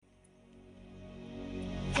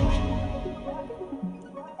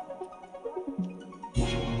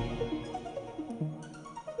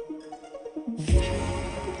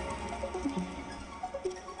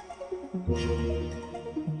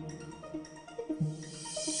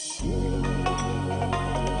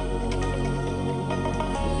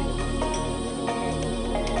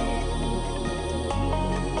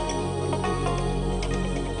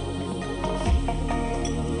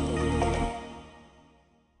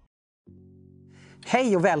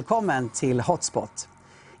Hej och välkommen till Hotspot.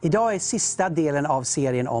 Idag är sista delen av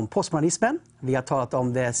serien om postmodernismen. Vi har talat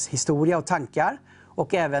om dess historia och tankar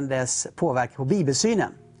och även dess påverkan på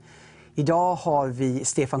bibelsynen. Idag har vi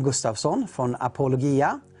Stefan Gustafsson från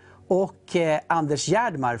Apologia och Anders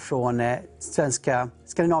Gärdmar från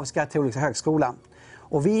Skandinaviska teologiska högskolan.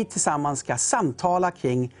 Och vi tillsammans ska samtala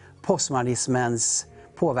kring postmodernismens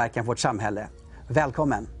påverkan på vårt samhälle.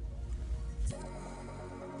 Välkommen!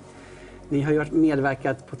 Ni har ju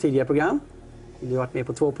medverkat på tidigare program. Du har varit med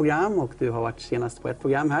på 2 program och du har varit senast på ett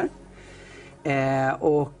program här.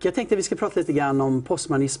 Och jag tänkte att vi ska prata lite grann om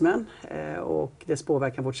postmodernismen och dess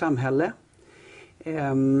påverkan på vårt samhälle.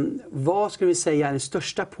 Vad skulle vi säga är den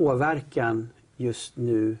största påverkan just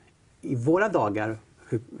nu i våra dagar,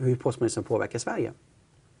 hur postmodernismen påverkar Sverige?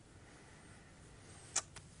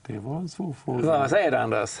 Det var en svår fråga. Vad säger du,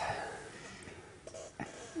 Anders?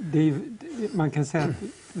 Man kan säga att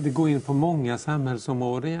det går in på många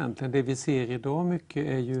samhällsområden egentligen. Det vi ser idag mycket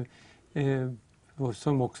är ju,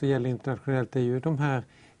 som också gäller internationellt, är ju de här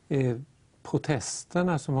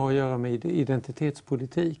protesterna som har att göra med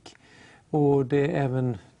identitetspolitik. Och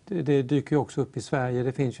det dyker ju också upp i Sverige.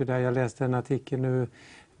 Det finns ju där, jag läste en artikel nu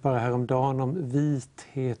bara häromdagen om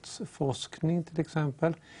vithetsforskning till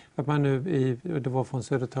exempel. Att man nu det var från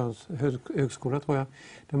Södertörns högskola tror jag,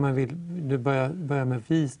 där man vill nu börja med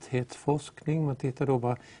vithetsforskning. Man tittar då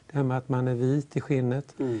bara det här med att man är vit i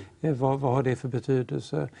skinnet. Vad har det för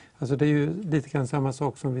betydelse? Alltså det är ju lite grann samma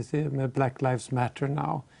sak som vi ser med Black Lives Matter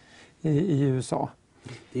now i USA.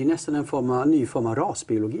 Det är nästan en ny form av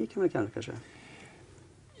rasbiologi kan man kanske.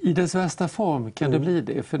 I dess värsta form kan det bli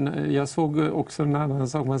det. För jag såg också en annan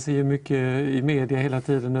sak, man ser ju mycket i media hela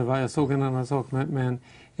tiden nu. Jag såg en annan sak med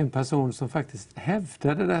en person som faktiskt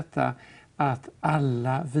hävdade detta, att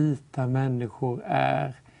alla vita människor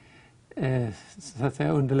är så att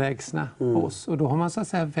säga underlägsna oss. Och då har man så att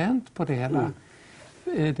säga vänt på det hela.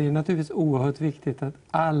 Det är naturligtvis oerhört viktigt att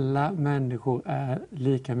alla människor är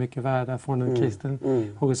lika mycket värda från en kristen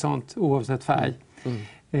horisont oavsett färg.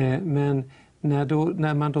 Men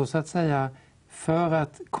när man då så att säga, för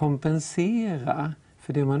att kompensera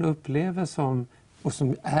för det man upplever som, och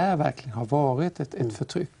som verkligen har varit ett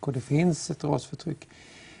förtryck, och det finns ett rasförtryck,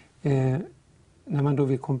 när man då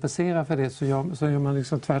vill kompensera för det så gör man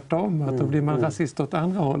liksom tvärtom, att då blir man rasist åt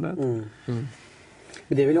andra hållet. Men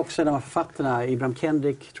det är väl också de här författarna, Ibram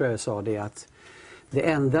Kendrick tror jag sa det, att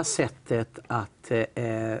det enda sättet att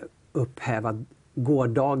upphäva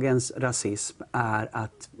gårdagens rasism är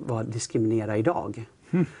att diskriminera idag.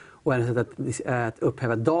 Och ett sätt att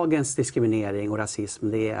upphäva dagens diskriminering och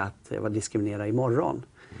rasism, det är att diskriminera imorgon.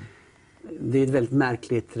 Det är ett väldigt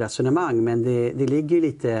märkligt resonemang, men det ligger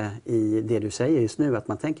lite i det du säger just nu, att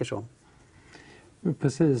man tänker så.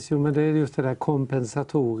 Precis, men det är just det där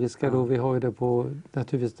kompensatoriska då. Vi har ju det på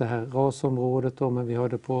naturligtvis det här rasområdet då, men vi har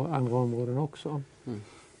det på andra områden också.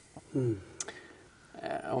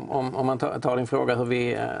 Om man tar din fråga hur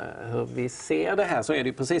vi ser det här, så är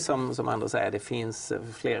det precis som Anders säger, det finns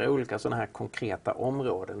flera olika sådana här konkreta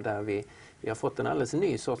områden där vi har fått en alldeles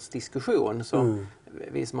ny sorts diskussion som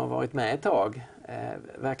vi som har varit med ett tag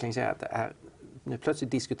verkligen säger att nu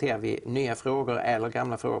plötsligt diskuterar vi nya frågor eller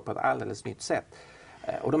gamla frågor på ett alldeles nytt sätt.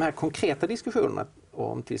 Och de här konkreta diskussionerna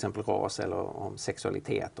om till exempel ras eller om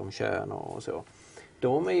sexualitet, om kön och så,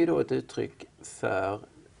 de är ju då ett uttryck för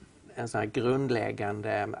en sån här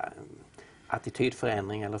grundläggande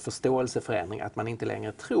attitydförändring eller förståelseförändring, att man inte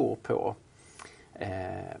längre tror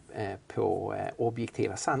på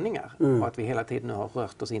objektiva sanningar och att vi hela tiden nu har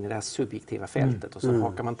rört oss in i det här subjektiva fältet och så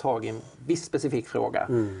hakar man tag i en viss specifik fråga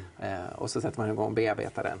och så sätter man igång och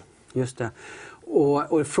bearbetar den. Just det.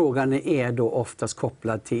 Och frågan är då oftast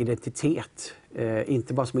kopplad till identitet,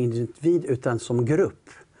 inte bara som individ utan som grupp.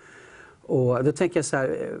 Och då tänker jag så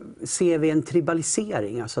här, ser vi en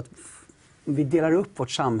tribalisering, alltså att vi delar upp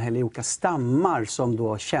vårt samhälle i olika stammar som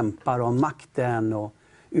då kämpar om makten och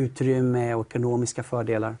utrymme och ekonomiska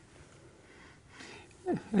fördelar?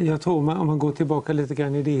 Jag tror om man går tillbaka lite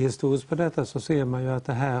grann idéhistoriskt på detta, så ser man ju att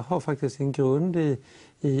det här har faktiskt en grund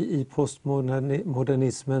i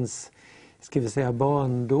postmodernismens, ska vi säga,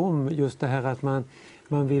 barndom. Just det här att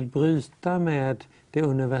man vill bryta med det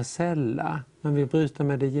universella. Man vill bryta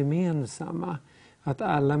med det gemensamma. Att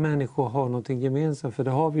alla människor har någonting gemensamt, för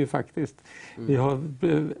det har vi ju faktiskt. Det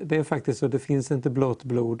är faktiskt så, det finns inte blått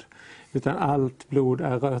blod, utan allt blod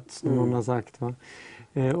är rött, som någon har sagt. Va?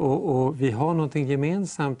 Och vi har någonting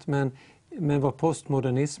gemensamt, men vad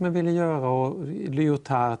postmodernismen ville göra, och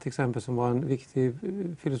Lyotard till exempel, som var en viktig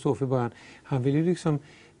filosof i början, han ville ju liksom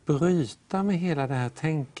bryta med hela det här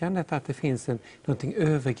tänkandet att det finns någonting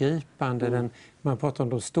övergripande. Man pratar om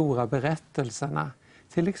de stora berättelserna.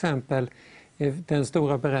 Till exempel den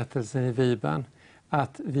stora berättelsen i Bibeln,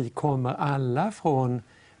 att vi kommer alla från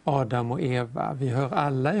Adam och Eva. Vi hör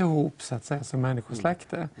alla ihop, så att säga, som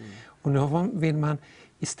människosläkte. Och nu vill man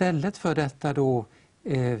istället för detta då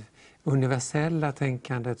universella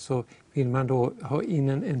tänkandet, så vill man då ha in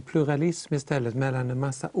en pluralism istället mellan en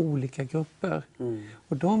massa olika grupper.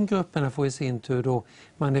 Och de grupperna får i sin tur då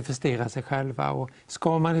manifestera sig själva och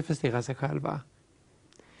ska manifestera sig själva.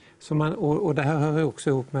 Så och det här hör också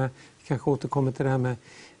ihop med, kanske återkommer till det här med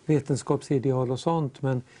vetenskapsideal och sånt,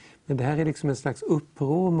 men det här är liksom en slags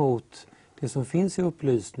uppror mot det som finns i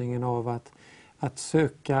upplysningen av att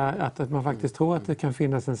söka, att man faktiskt tror att det kan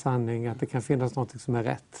finnas en sanning, att det kan finnas något som är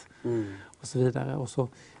rätt och så vidare. Och så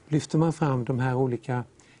lyfter man fram de här olika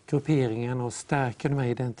grupperingarna och stärker de här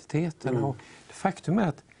identiteterna. Och faktum är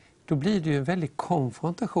att då blir det ju en väldig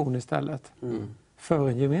konfrontation istället för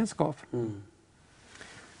en gemenskap.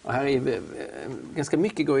 Och här är, ganska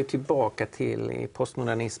mycket går ju tillbaka till i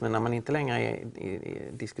postmodernismen, när man inte längre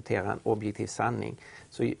diskuterar en objektiv sanning,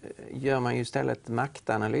 så gör man ju istället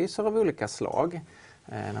maktanalyser av olika slag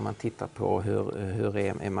när man tittar på hur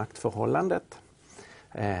är maktförhållandet.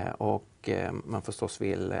 Och man förstås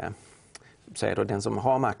vill säga då, den som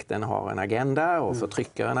har makten har en agenda och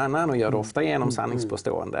förtrycker en annan och gör det ofta genom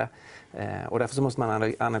sanningspåstående. Och därför så måste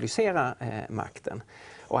man analysera makten.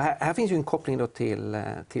 Och här finns ju en koppling då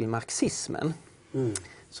till marxismen,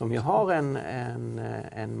 som ju har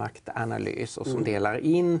en maktanalys och som delar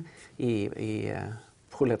in i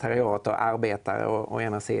proletariat och arbetare å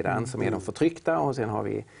ena sidan, som är de förtryckta, och sen har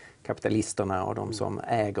vi kapitalisterna och de som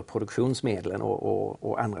äger produktionsmedlen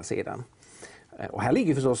å andra sidan. Och här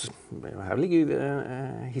ligger ju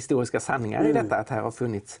historiska sanningar i detta, att här har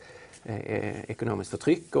funnits ekonomiskt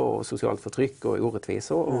förtryck och socialt förtryck och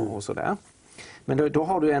orättvisor och sådär. Men då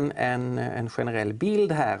har du en generell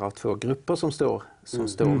bild här av två grupper som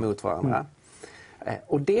står mot varandra.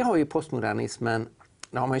 Och det har ju postmodernismen,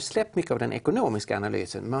 nu har man ju släppt mycket av den ekonomiska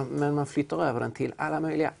analysen, men man flyttar över den till alla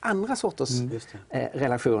möjliga andra sorters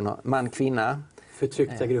relationer. Man, kvinna.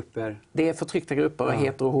 Förtryckta grupper. Det är förtryckta grupper,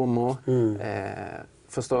 hetero, homo,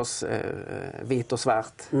 förstås vit och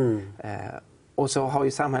svart. Och så har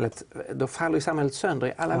ju då faller ju samhället sönder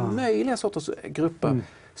i alla möjliga sorters grupper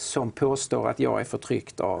som påstår att jag är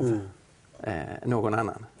förtryckt av någon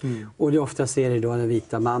annan. Och det oftast är det då den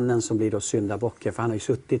vita mannen som blir då syndabocken, för han har ju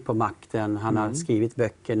suttit på makten, han har skrivit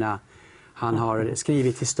böckerna, han har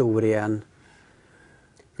skrivit historien.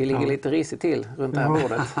 Vi ligger lite risigt till runt det här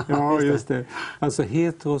bordet. Ja, just det. Alltså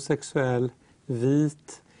heterosexuell,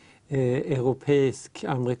 vit, europeisk,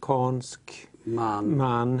 amerikansk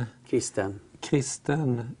man.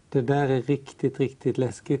 Kristen. Det där är riktigt, riktigt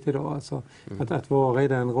läskigt idag. Alltså, att vara i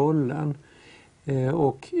den rollen.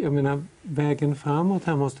 Och jag menar, vägen framåt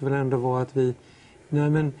här måste väl ändå vara att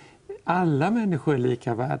alla människor är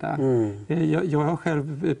lika värda. Jag har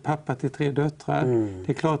själv pappa till 3 döttrar.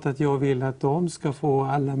 Det är klart att jag vill att de ska få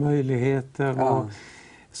alla möjligheter och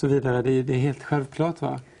så vidare. Det är helt självklart,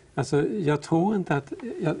 va? Alltså, jag tror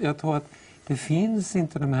att det finns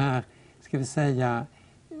inte de här, ska vi säga,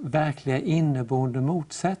 verkliga inneboende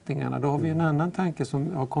motsättningarna. Då har vi en annan tanke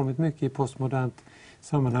som har kommit mycket i postmodernt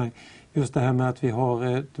sammanhang. Just det här med att vi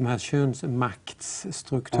har de här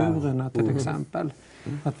könsmaktsstrukturerna till exempel.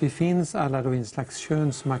 Att vi finns alla då i en slags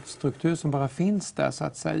könsmaktstruktur som bara finns där, så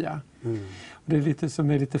att säga. Och det är lite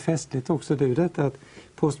som är lite festligt också, det är detta att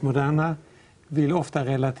postmoderna vill ofta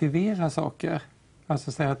relativera saker.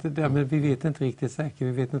 Alltså säga att men vi vet inte riktigt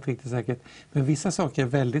säkert, men vissa saker är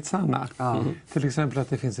väldigt sanna. Till exempel att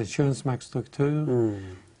det finns en könsmaktstruktur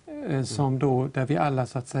som då, där vi alla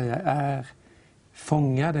så att säga är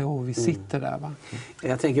fångade och vi sitter där, va?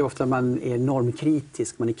 Jag tänker ofta att man är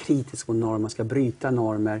normkritisk, man är kritisk mot normer, man ska bryta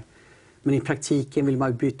normer. Men i praktiken vill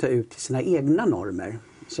man byta ut till sina egna normer.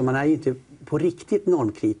 Så man är ju inte på riktigt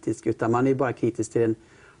normkritisk, utan man är bara kritisk till den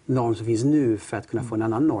norm som finns nu för att kunna få en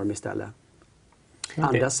annan norm istället.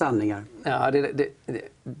 Andra sanningar. Ja,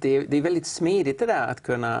 det är väldigt smidigt det där att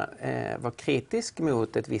kunna vara kritisk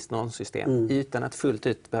mot ett visst normsystem utan att fullt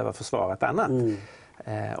ut behöva försvara ett annat.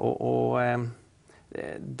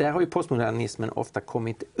 där har ju postmodernismen ofta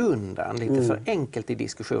kommit undan lite för enkelt i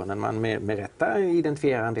diskussionen. Man med rätta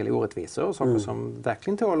identifierar en del orättvisor och saker som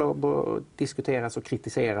verkligen tål att diskuteras och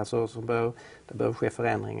kritiseras och så det bör ske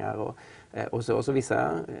förändringar och så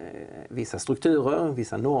vissa strukturer,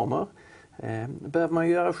 vissa normer behöver man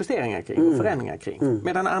ju göra justeringar kring och förändringar kring.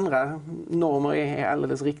 Medan andra normer är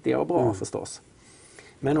alldeles riktiga och bra förstås.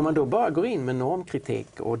 Men om man då bara går in med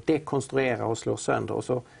normkritik och dekonstruerar och slår sönder och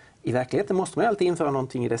så i verkligheten måste man alltid införa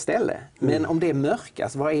någonting i det stället. Men om det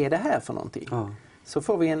mörkas, vad är det här för någonting? Så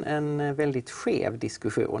får vi en väldigt skev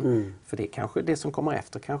diskussion. För det som kommer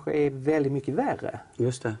efter kanske är väldigt mycket värre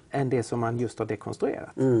än det som man just har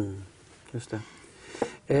dekonstruerat. Just det.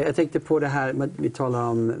 Jag tänkte på det här, vi talar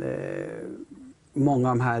om många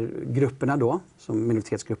av de här grupperna då, som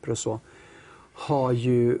minoritetsgrupper och så, har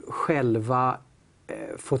ju själva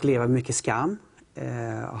fått leva med mycket skam.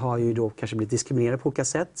 Har ju då kanske blivit diskriminerade på olika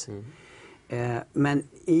sätt. Men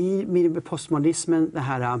i postmodernismen, det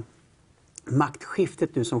här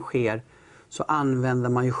maktskiftet nu som sker, så använder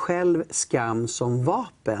man ju själv skam som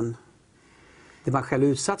vapen. Det man själv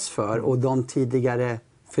utsatts för, och de tidigare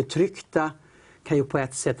förtryckta kan ju på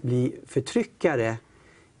ett sätt bli förtryckare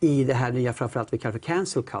i det här nya, framförallt vi kallar för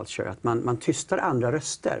cancel culture, att man tystar andra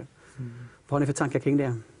röster. Vad har ni för tankar kring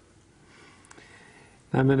det?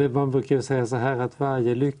 Nej, men man brukar ju säga så här att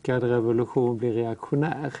varje lyckad revolution blir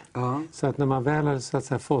reaktionär. Så att när man väl har så att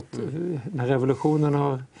säga fått, när revolutionen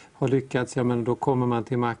har lyckats, ja men då kommer man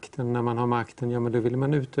till makten. När man har makten, ja men då vill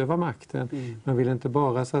man utöva makten. Man vill inte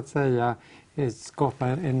bara så att säga skapa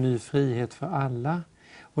en ny frihet för alla.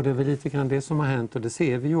 Och det är väl lite grann det som har hänt, och det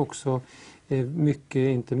ser vi ju också mycket,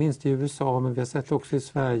 inte minst i USA, men vi har sett också i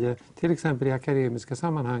Sverige, till exempel i akademiska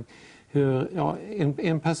sammanhang, hur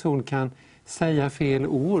en person kan säga fel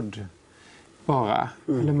ord bara.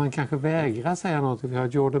 Eller man kanske vägrar säga något. Vi har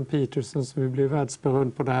Jordan Peterson som blev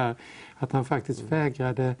världsberömd på det här, att han faktiskt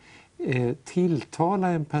vägrade tilltala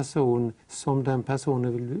en person som den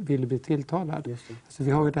personen ville bli tilltalad. Så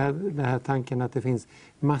vi har ju den här tanken att det finns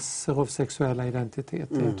massor av sexuella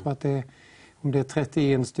identiteter. Jag tror att om det är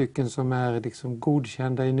 31 stycken som är liksom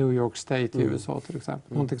godkända i New York State i USA till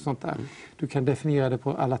exempel. Någonting sånt där. Du kan definiera det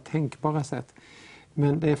på alla tänkbara sätt.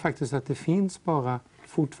 Men det är faktiskt att det finns bara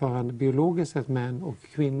fortfarande biologiskt sett män och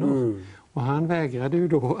kvinnor. Och han vägrade ju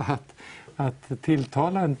då att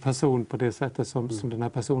tilltala en person på det sättet som den här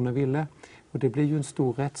personen ville. Och det blir ju en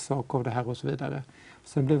stor rättssak av det här och så vidare.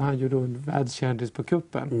 Sen blev han ju då en världskändis på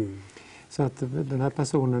kuppen. Så att den här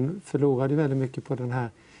personen förlorade väldigt mycket på den här.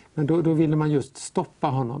 Men då ville man just stoppa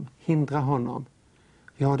honom, hindra honom.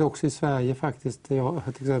 Vi har det också i Sverige faktiskt. Jag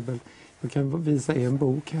kan visa en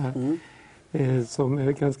bok här. Som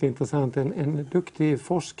är ganska intressant. En duktig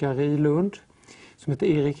forskare i Lund som heter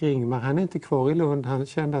Erik Ringmar. Han är inte kvar i Lund. Han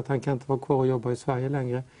kände att han kan inte vara kvar och jobba i Sverige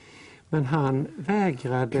längre. Men han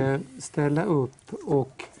vägrade ställa upp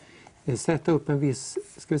och sätta upp en viss,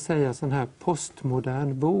 ska vi säga, sån här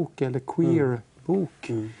postmodern bok eller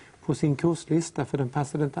queer-bok på sin kurslista, för den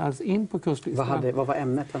passade inte alls in på kurslistan. Vad var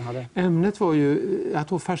ämnet han hade? Ämnet var ju, jag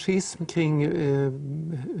tror, fascism kring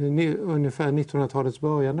ungefär 1900-talets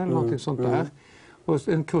början eller någonting sånt där. Och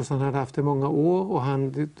en kurs han hade haft i många år, och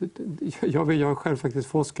jag har själv faktiskt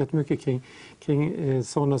forskat mycket kring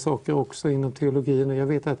sådana saker också inom teologin, och jag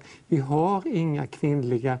vet att vi har inga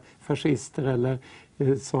kvinnliga fascister eller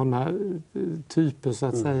sådana typer så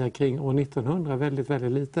att säga kring år 1900, väldigt,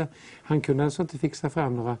 väldigt lite. Han kunde alltså inte fixa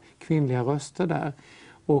fram några kvinnliga röster där.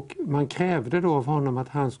 Och man krävde då av honom att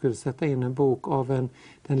han skulle sätta in en bok av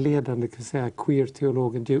den ledande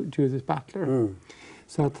queer-teologen Judith Butler.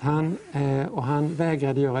 Så att han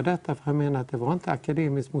vägrade göra detta, för han menade att det var inte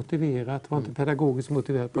akademiskt motiverat, det var inte pedagogiskt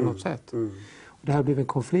motiverat på något sätt. Och det här blev en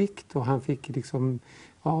konflikt, och han fick liksom,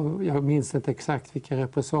 jag minns inte exakt vilka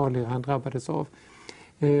repressalier han drabbades av.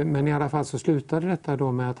 Men i alla fall så slutade detta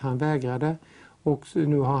då med att han vägrade, och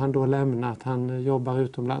nu har han då lämnat, han jobbar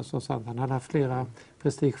utomlands och sånt. Han hade haft flera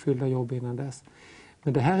prestigefyllda jobb innan dess.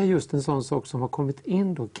 Men det här är just en sån sak som har kommit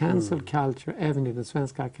in då, cancel culture, även i den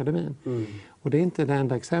svenska akademin. Och det är inte det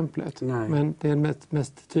enda exemplet, men det är det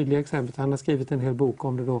mest tydliga exemplet. Han har skrivit en hel bok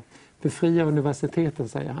om det då. Befria universiteten,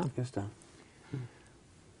 säger han. Just det.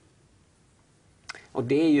 Och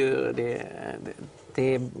det är ju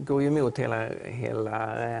det går ju emot hela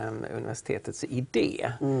universitetets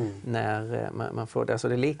idé. När man får det. Alltså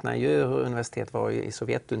det liknar ju hur universitet var i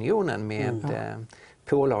Sovjetunionen med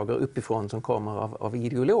pålagor uppifrån som kommer av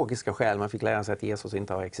ideologiska skäl. Man fick lära sig att Jesus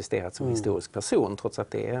inte har existerat som historisk person, trots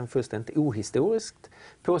att det är en fullständigt ohistoriskt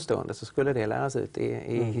påstående, så skulle det läras ut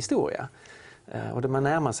i historia. Och man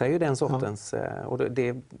närmar sig ju den sortens, och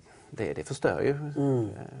det förstör ju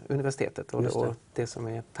universitetet och det som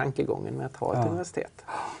är tankegången med att ha ett universitet.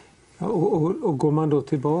 Ja, och går man då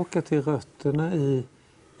tillbaka till rötterna i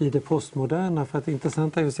det postmoderna, för att det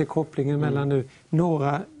intressanta är att se kopplingen mellan nu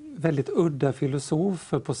några väldigt udda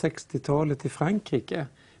filosofer på 60-talet i Frankrike.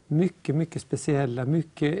 Mycket speciella,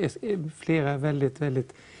 flera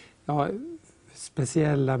väldigt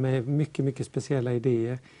speciella med mycket speciella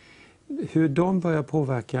idéer. Hur de börjar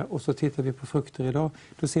påverka, och så tittar vi på frukter idag,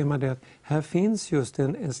 då ser man det att här finns just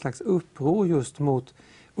en slags uppror just mot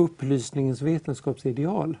upplysningens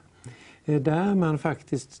vetenskapsideal. Där man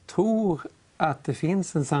faktiskt tror att det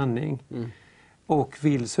finns en sanning och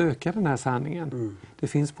vill söka den här sanningen. Det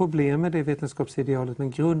finns problem med det vetenskapsidealet,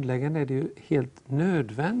 men grundläggande är det ju helt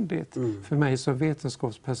nödvändigt för mig som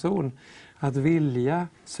vetenskapsperson att vilja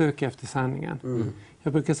söka efter sanningen.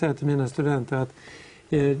 Jag brukar säga till mina studenter att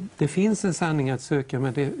det finns en sanning att söka,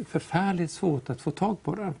 men det är förfärligt svårt att få tag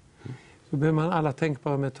på den. Så behöver man alla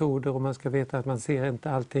tänkbara metoder, och man ska veta att man ser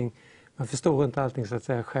inte allting, man förstår inte allting så att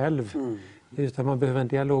säga själv. Utan man behöver en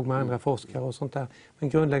dialog med andra forskare och sånt där. Men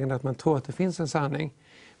grundläggande att man tror att det finns en sanning.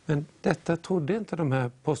 Men detta trodde inte de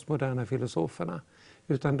här postmoderna filosoferna.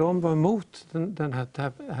 Utan de var emot det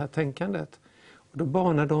här tänkandet. Och då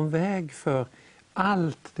banar de väg för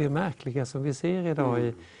allt det märkliga som vi ser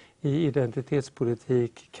idag i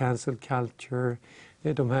identitetspolitik, cancel culture.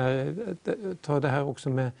 Ta det här också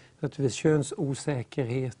med naturligtvis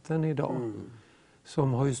könsosäkerheten idag.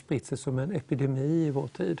 Som har ju spritt sig som en epidemi i vår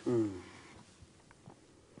tid.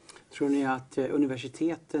 Tror ni att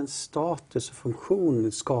universitetens status och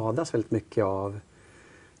funktion skadas väldigt mycket av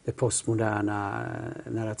det postmoderna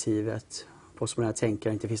narrativet? Postmoderna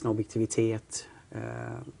tänkare, inte finns någon objektivitet,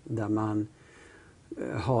 där man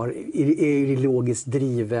är ideologiskt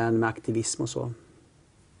driven med aktivism och så?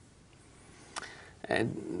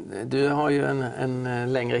 Du har ju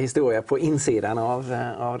en längre historia på insidan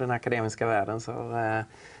av den akademiska världen.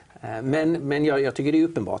 Men jag tycker det är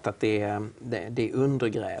uppenbart att det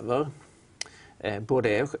undergräver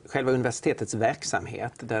både själva universitetets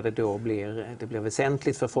verksamhet, där det då blir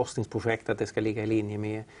väsentligt för forskningsprojekt att det ska ligga i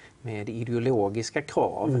linje med ideologiska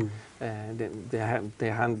krav.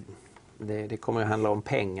 Det kommer att handla om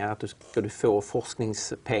pengar, att ska du få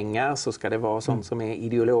forskningspengar så ska det vara sånt som är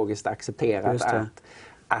ideologiskt accepterat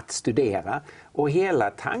att studera. Och hela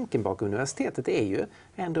tanken bakom universitetet är ju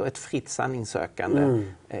ändå ett fritt sanningssökande,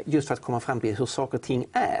 just för att komma fram till hur saker och ting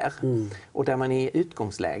är. Och där man i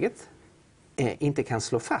utgångsläget inte kan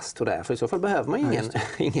slå fast hur det är, för i så fall behöver man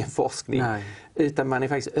ingen forskning. Nej. Utan man är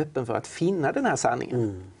faktiskt öppen för att finna den här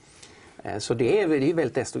sanningen. Så det är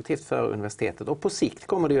väldigt destruktivt för universitetet, och på sikt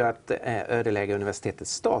kommer det ju att ödelägga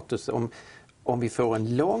universitetets status om vi får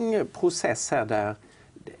en lång process här där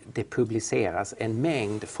det publiceras en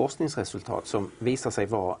mängd forskningsresultat som visar sig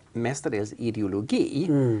vara mestadels ideologi,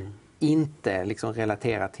 inte liksom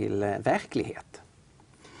relaterat till verklighet.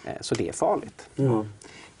 Så det är farligt. Ja.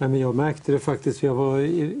 Nej, men jag märkte det faktiskt, jag var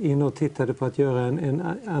inne och tittade på att göra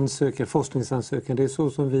en forskningsansökan. Det är så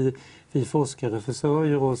som vi forskare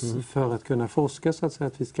försörjer oss för att kunna forska, så att säga,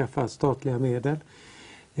 att vi skaffar statliga medel.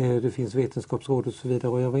 Det finns vetenskapsråd och så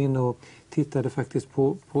vidare, och jag var inne och tittade faktiskt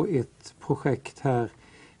på ett projekt här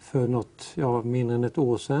för mindre än ett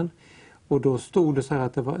år sedan. Och då stod det så här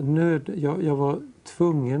att det var jag var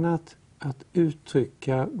tvungen att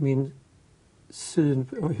uttrycka min syn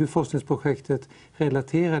på hur forskningsprojektet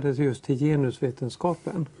relaterades just till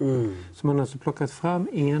genusvetenskapen. Så man har alltså plockat fram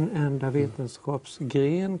en enda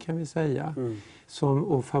vetenskapsgren, kan vi säga,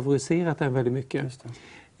 och favoriserat den väldigt mycket.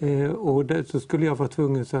 Och så skulle jag vara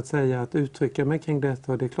tvungen, så att säga, att uttrycka mig kring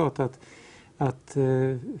detta, och det är klart att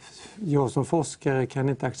jag som forskare kan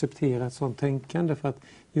inte acceptera ett sådant tänkande, för att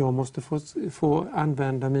jag måste få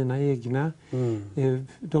använda mina egna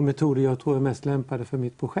de metoder jag tror är mest lämpade för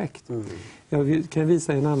mitt projekt. Jag kan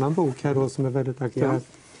visa en annan bok här då som är väldigt aktuell.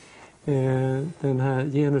 Den här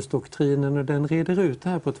genusdoktrinen, och den reder ut det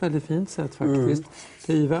här på ett väldigt fint sätt faktiskt.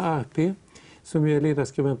 Det är Ivar Arpi som är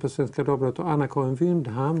ledarskribent på Svenska Dagbladet, och Anna-Karin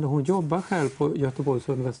Wyndham, hon jobbar själv på Göteborgs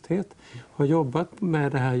universitet, har jobbat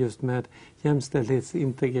med det här just med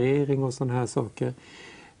jämställdhetsintegrering och sådana här saker.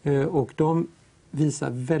 Och de visar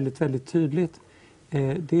väldigt tydligt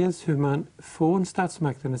dels hur man från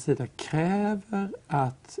statsmakternas sida kräver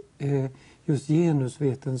att just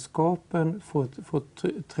genusvetenskapen får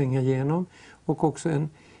tränga igenom, och också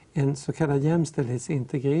en så kallad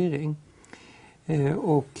jämställdhetsintegrering.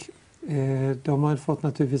 Och de har fått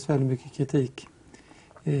naturligtvis väldigt mycket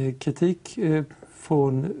kritik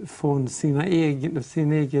från sin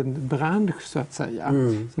egen bransch, så att säga.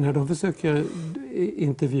 Så när de försöker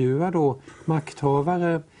intervjua då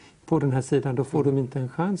makthavare på den här sidan, då får de inte en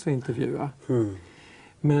chans att intervjua.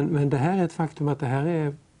 Men det här är ett faktum att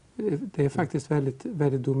det är faktiskt väldigt,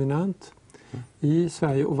 väldigt dominant i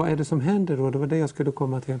Sverige. Och vad är det som händer då? Det var det jag skulle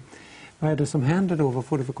komma till. Vad är det som händer då? Vad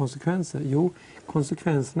får det för konsekvenser? Jo,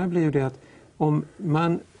 konsekvenserna blir ju det att om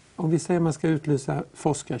vi säger att man ska utlysa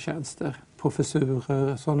forskartjänster,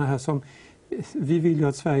 professurer, sådana här som vi vill ju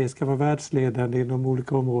att Sverige ska vara världsledande inom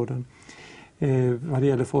olika områden vad det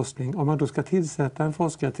gäller forskning. Om man då ska tillsätta en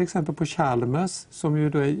forskare till exempel på Chalmers som ju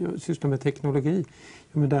då sysslar med teknologi,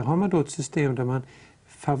 men där har man då ett system där man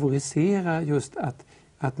favoriserar just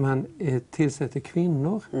att man tillsätter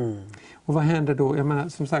kvinnor. Och vad händer då? Jag menar,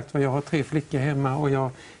 som sagt, jag har 3 flickor hemma och jag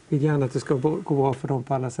vill gärna att det ska gå bra för dem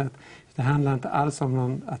på alla sätt. Det handlar inte alls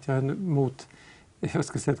om att jag är emot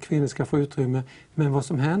att kvinnor ska få utrymme. Men vad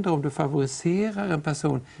som händer om du favoriserar en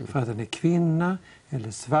person för att den är kvinna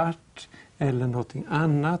eller svart eller någonting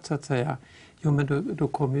annat så att säga. Jo, men då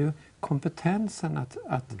kommer ju kompetensen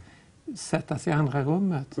att sättas i andra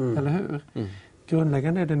rummet, eller hur?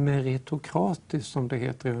 Grundläggande är det meritokratiskt som det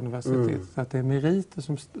heter i universitetet. Så att det är meriter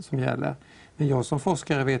som gäller. Men jag som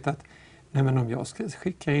forskare vet att om jag ska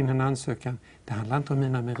skicka in en ansökan, det handlar inte om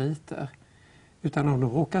mina meriter. Utan om de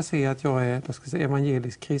råkar se att jag är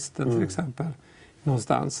evangelisk kristen till exempel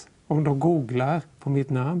någonstans. Om de googlar på mitt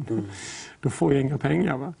namn, då får jag inga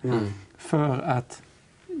pengar. Va? För att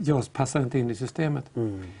jag passar inte in i systemet.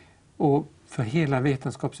 Och för hela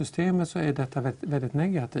vetenskapssystemet så är detta väldigt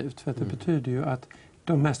negativt. För att det betyder ju att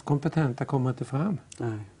de mest kompetenta kommer inte fram.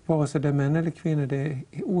 Nej. Vare sig det är män eller kvinnor, det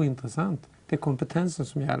är ointressant. Det är kompetensen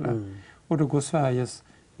som gäller. Och då går Sveriges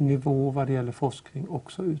nivå vad det gäller forskning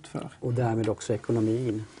också utför. Och därmed också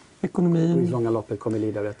ekonomin. Ekonomin. Och i långa loppet kommer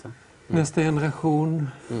lida av detta. Nästa generation,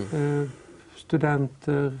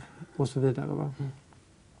 studenter och så vidare. Va?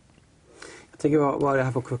 Jag tänker vad det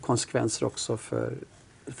här får konsekvenser också för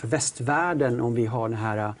västvärlden om vi har den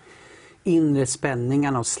här inre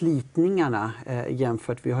spänningarna och slitningarna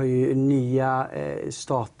jämfört. Vi har ju nya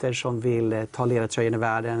stater som vill ta ledartröjan i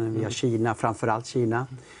världen. Vi har Kina, framförallt Kina.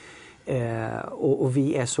 Och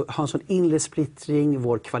vi har en sån inre splittring,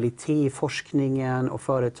 vår kvalitet i forskningen och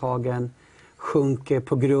företagen sjunker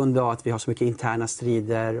på grund av att vi har så mycket interna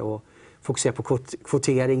strider och fokuserar på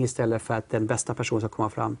kvotering istället för att den bästa personen ska komma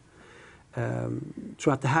fram. Jag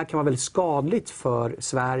tror att det här kan vara väldigt skadligt för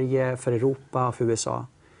Sverige, för Europa och för USA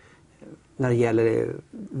när det gäller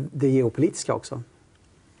det geopolitiska också.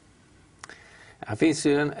 Det finns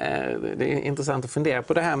ju det är intressant att fundera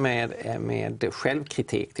på det här med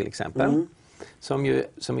självkritik till exempel.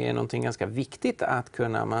 Som är någonting ganska viktigt att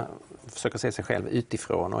kunna försöka se sig själv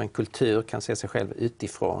utifrån, och en kultur kan se sig själv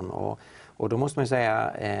utifrån. Och då måste man ju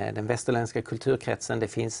säga den västerländska kulturkretsen, det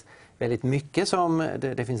finns väldigt mycket som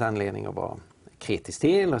det finns anledning att vara kritisk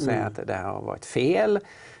till och säga att det här har varit fel,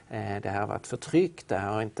 det här har varit förtryck, det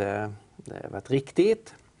här har inte varit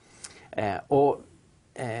riktigt. Och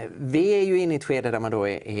vi är ju inne i ett skede där man då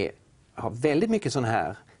har väldigt mycket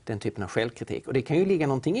den typen av självkritik, och det kan ju ligga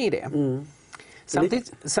någonting i det.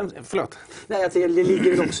 Samtidigt, förlåt. Nej, det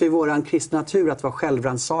ligger också i våran kristna natur att vara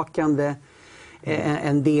självrannsakande.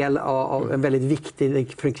 En del av en väldigt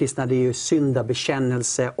viktig för en kristna, det är ju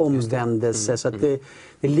syndabekännelse, omvändelse. Så att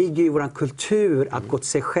det ligger i våran kultur att gå till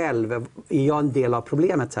sig själv. Är jag en del av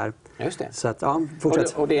problemet här? Just det. Så att, ja,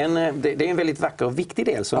 fortsätt. Och det är en väldigt vacker och viktig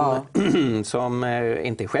del som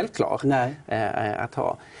inte är självklar att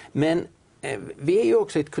ha. Men vi är ju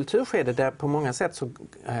också i ett kulturskede där på många sätt så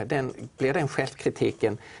blir den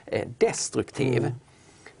självkritiken destruktiv.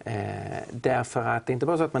 Därför att det inte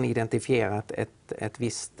bara så att man identifierat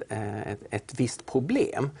ett visst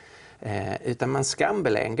problem, utan man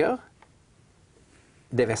skambelägger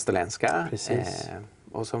det västerländska.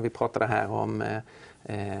 Och som vi pratade här om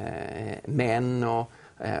män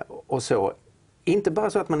och så. Inte bara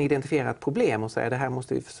så att man identifierar ett problem och säger det här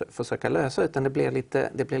måste vi försöka lösa, utan det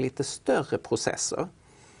blir lite större processer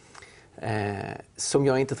som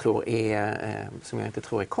jag inte tror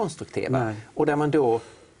är konstruktiva. Nej. Och där man då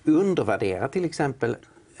undervärderar till exempel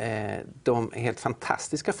de helt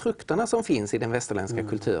fantastiska frukterna som finns i den västerländska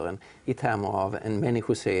kulturen i termer av en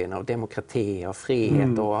människosyn, av demokrati, av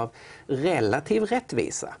frihet och av relativ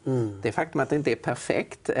rättvisa. Det faktum att det inte är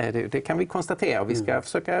perfekt, det kan vi konstatera, och vi ska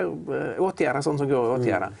försöka åtgärda sånt som går att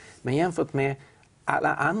åtgärda. Men jämfört med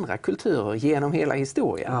alla andra kulturer genom hela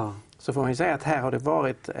historien så får man ju säga att här har det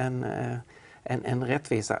varit en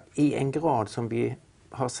rättvisa i en grad som vi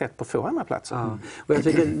har sett på få andra platser. Ja. Och jag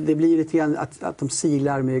tycker det blir lite grann att de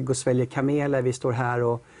silar med gå svälja kameler. Vi står här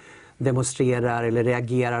och demonstrerar eller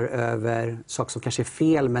reagerar över saker som kanske är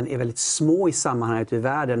fel men är väldigt små i sammanhanget i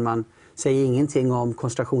världen. Man säger ingenting om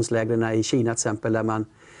koncentrationslägren i Kina till exempel, där man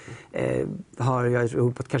har jag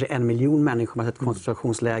uppåt kanske 1 miljon människor som har sett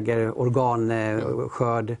koncentrationsläger,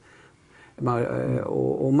 organskörd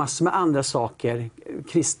och massor med andra saker.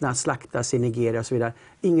 Kristna slaktas i Nigeria och så vidare.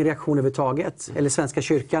 Ingen reaktion överhuvudtaget. Eller Svenska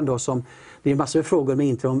kyrkan då, som det är massor med frågor, men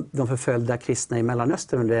inte om de förföljda kristna i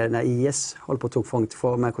Mellanöstern under när IS håller på att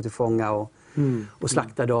tog människor till fånga och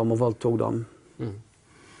slaktade dem och våldtog dem.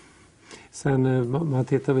 Sen man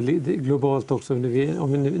tittar väl globalt också, om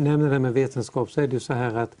vi nämner det med vetenskap, så är det ju så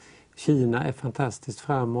här att Kina är fantastiskt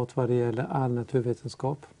framåt vad det gäller all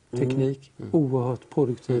naturvetenskap, teknik, oerhört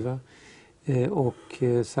produktiva. Och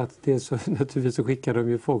så att dels så naturligtvis så skickar de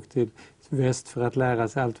ju folk till väst för att lära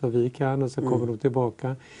sig allt vad vi kan, och så kommer de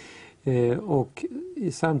tillbaka. Och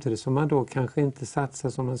samtidigt som man då kanske inte satsar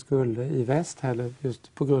som man skulle i väst heller,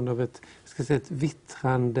 just på grund av ett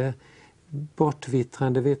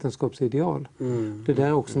bortvittrande vetenskapsideal. Det där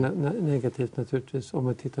är också negativt naturligtvis om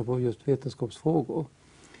man tittar på just vetenskapsfrågor.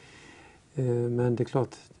 Men det är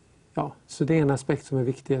klart, ja, så det är en aspekt som är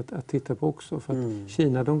viktig att titta på också. För att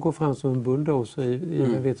Kina, de går fram som en bulldozer i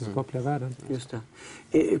den vetenskapliga världen. Just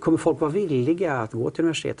det. Kommer folk vara villiga att gå till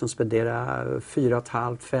universitet och spendera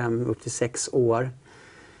 4,5, 5, upp till 6 år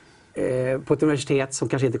på ett universitet som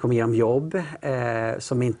kanske inte kommer ge dem jobb,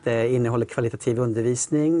 som inte innehåller kvalitativ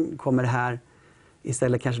undervisning? Kommer det här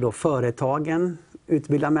istället kanske då företagen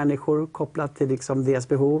utbilda människor kopplat till liksom deras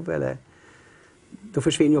behov? Eller då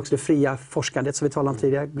försvinner ju också det fria forskandet som vi talade om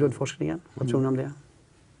tidigare, grundforskningen. Vad tror ni om det?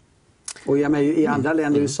 Och i andra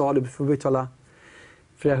länder, i USA, du får betala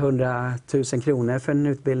flera 100 000 kronor för en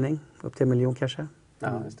utbildning, upp till 1 miljon kanske.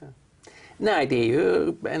 Ja, just det. Nej, det är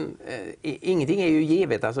ju ingenting är ju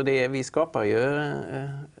givet. Alltså vi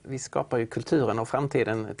skapar ju kulturen och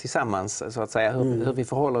framtiden tillsammans, så att säga. Hur vi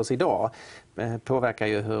förhåller oss idag påverkar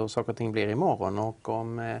ju hur saker och ting blir imorgon. Och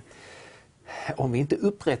om vi inte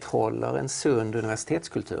upprätthåller en sund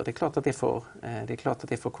universitetskultur, det är klart att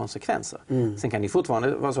det får konsekvenser. Sen kan det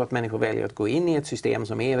fortfarande vara så att människor väljer att gå in i ett system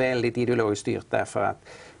som är väldigt ideologiskt styrt, därför att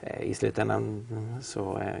i slutändan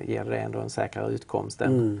så ger det ändå en säkrare utkomst.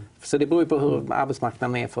 Så det beror på hur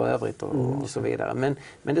arbetsmarknaden är för övrigt och så vidare.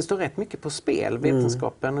 Men det står rätt mycket på spel.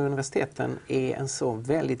 Vetenskapen och universiteten är en så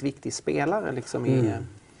väldigt viktig spelare liksom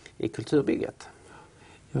i kulturbygget.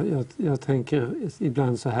 Jag tänker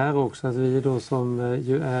ibland så här också, att vi då som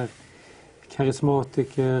ju är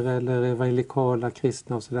karismatiker eller evangelikala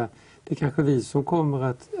kristna och sådär, det är kanske vi som kommer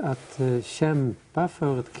att kämpa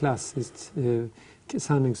för ett klassiskt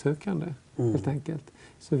sanningssökande helt enkelt.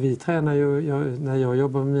 Så vi tränar ju, när jag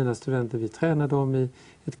jobbar med mina studenter, vi tränar dem i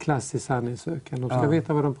ett klassiskt sanningssökande. De ska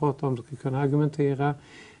veta vad de pratar om, de ska kunna argumentera,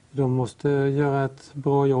 de måste göra ett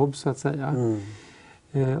bra jobb så att säga.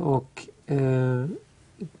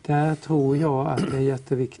 Där tror jag att det är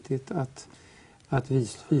jätteviktigt att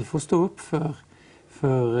vi får stå upp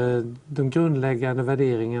för de grundläggande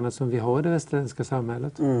värderingarna som vi har i det västerländska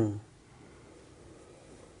samhället.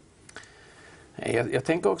 Jag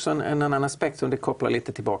tänker också en annan aspekt som det kopplar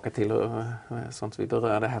lite tillbaka till sånt vi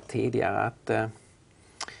berörde här tidigare, att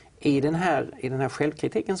i den här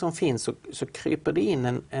självkritiken som finns så kryper det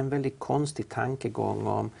in en väldigt konstig tankegång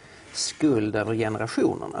om skuld över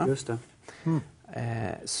generationerna. Just det.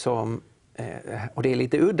 Och det är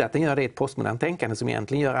lite udda att den gör det i ett postmodernt tänkande som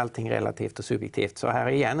egentligen gör allting relativt och subjektivt. Så här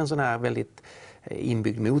är igen en sån här väldigt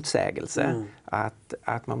inbyggd motsägelse.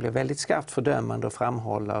 Att man blir väldigt skarpt fördömande och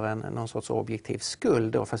framhåller någon sorts objektiv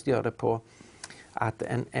skuld då, fast gör det på att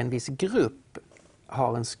en viss grupp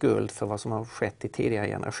har en skuld för vad som har skett i tidigare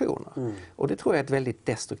generationer. Och det tror jag är ett väldigt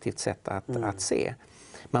destruktivt sätt att se.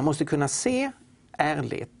 Man måste kunna se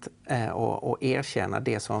ärligt och erkänna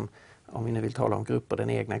det som, om vi nu vill tala om grupper, den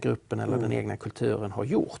egna gruppen eller den egna kulturen har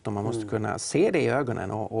gjort. Och man måste kunna se det i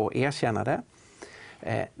ögonen och erkänna det.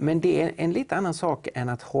 Men det är en lite annan sak än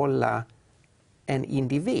att hålla en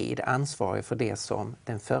individ ansvarig för det som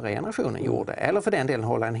den förra generationen gjorde. Eller för den delen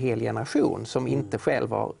hålla en hel generation som inte själv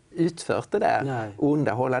har utfört det där.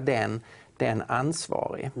 Onda, hålla den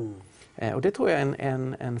ansvarig. Och det tror jag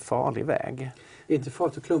är en farlig väg. Det är inte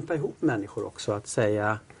farligt att klumpa ihop människor också, att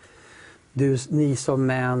säga ni som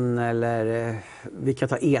män, eller vi kan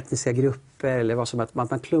ta etniska grupper eller vad som helst.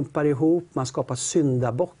 Man klumpar ihop, man skapar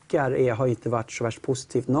syndabockar, har inte varit så värst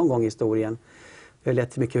positivt någon gång i historien. Det har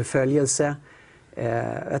lett till mycket förföljelse.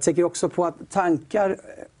 Jag tänker också på att tankar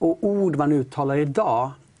och ord man uttalar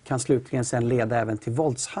idag kan slutligen sen leda även till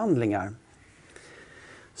våldshandlingar.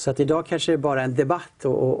 Så att idag kanske det är bara en debatt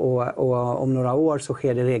och om några år så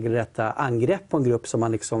sker det regelrätta angrepp på en grupp som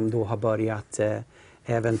man liksom då har börjat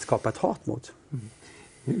även skapa ett hat mot.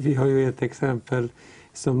 Vi har ju ett exempel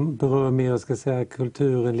som berör mer, ska säga,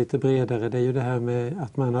 kulturen lite bredare, det är ju det här med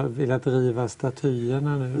att man har velat riva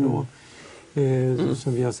statyerna nu då.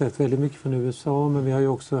 Som vi har sett väldigt mycket från USA, men vi har ju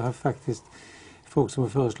också haft faktiskt folk som har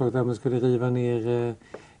föreslagit att man skulle riva ner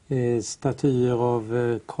statyer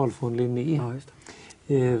av Carl von Linné. Ja, just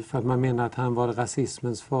det. För att man menar att han var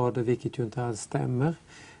rasismens fader, vilket ju inte alls stämmer.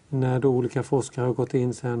 När då olika forskare har gått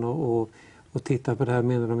in sen och tittat på det här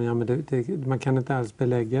menar de att man kan inte alls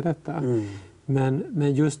belägga detta.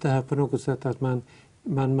 Men just det här på något sätt att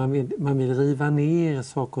man vill riva ner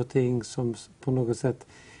saker och ting som på något sätt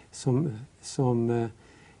som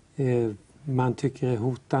man tycker är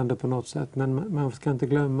hotande på något sätt. Men man ska inte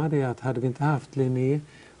glömma det att hade vi inte haft Linné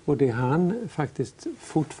och det han faktiskt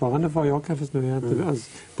fortfarande, vad jag kan förstå, jag är inte alls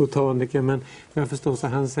botaniker, men jag förstår så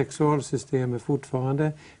hans sexualsystem är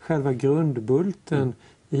fortfarande själva grundbulten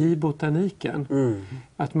i botaniken.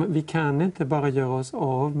 Att vi kan inte bara göra oss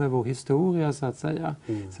av med vår historia så att säga.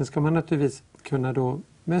 Sen ska man naturligtvis kunna då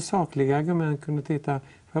med sakliga argument kunna titta,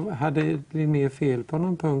 hade Linné fel på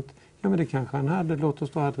någon punkt? Ja, men det kanske han hade, låt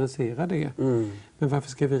oss då adressera det. Men varför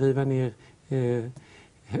ska vi riva ner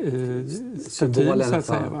statyn så att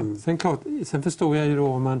säga? Sen förstår jag ju då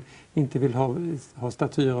om man inte vill ha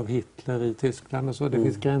statyer av Hitler i Tyskland och så, det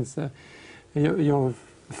finns gränser. Jag är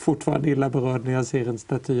fortfarande illa berörd när jag ser en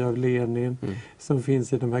staty av Lenin som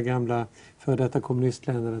finns i de här gamla för detta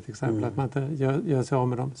kommunistländerna till exempel, att man inte gör sig av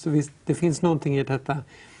med dem. Så visst, det finns någonting i detta.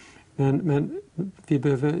 Men vi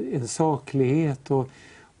behöver en saklighet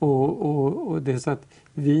och det är så att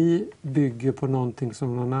vi bygger på någonting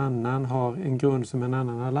som någon annan har, en grund som en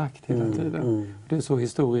annan har lagt hela tiden. Det är så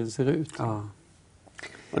historien ser ut. Ja.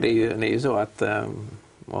 Och det är ju så att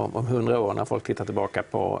om 100 år när folk tittar tillbaka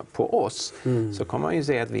på oss så kommer man ju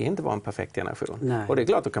se att vi inte var en perfekt generation. Nej. Och det är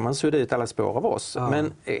klart, då kan man sudda ut alla spår av oss. Ja.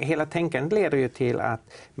 Men hela tänkandet leder ju till att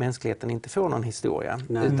mänskligheten inte får någon historia.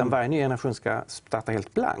 Nej. Utan varje ny generation ska starta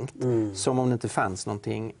helt blankt. Som om det inte fanns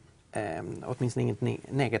någonting, åtminstone inget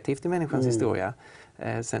negativt i människans historia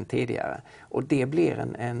sen tidigare. Och det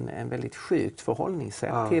blir en väldigt sjukt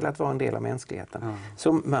förhållningssätt till att vara en del av mänskligheten. Ja.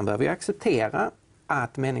 Så man behöver ju acceptera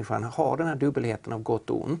att människan har den här dubbelheten av gott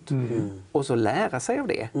och ont och så lära sig av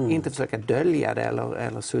det. Inte försöka dölja det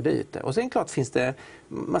eller sudda ut det. Och sen klart finns det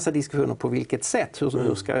massa diskussioner på vilket sätt,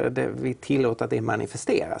 hur ska vi tillåta att det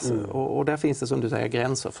manifesteras. Och där finns det, som du säger,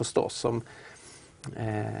 gränser förstås.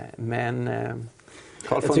 Men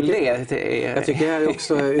Carl von Linné... Jag tycker det här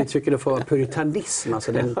också uttrycker det för puritanism.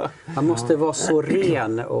 Alltså man måste vara så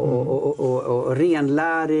ren och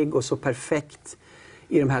renlärig och så perfekt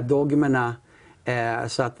i de här dogmerna.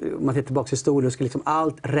 Så att om man tittar tillbaka till historien ska liksom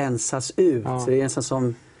allt rensas ut. Så det är nästan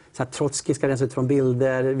som så att Trotskij ska rensas ut från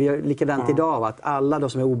bilder. Vi har likadant idag, att alla de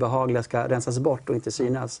som är obehagliga ska rensas bort och inte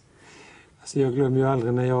synas. Alltså jag glömmer ju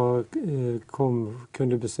aldrig när jag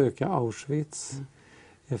kunde besöka Auschwitz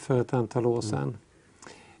för ett antal år sedan.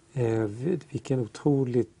 Vilken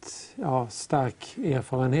otroligt stark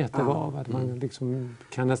erfarenhet det var. Att man liksom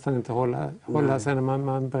kan nästan inte hålla sig när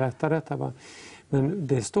man berättar detta. Va? Men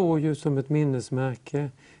det står ju som ett minnesmärke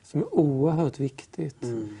som är oerhört viktigt.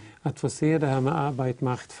 Att få se det här med Arbeit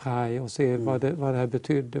macht frei och se vad det här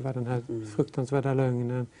betydde, vad den här fruktansvärda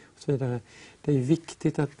lögnen och så vidare. Det är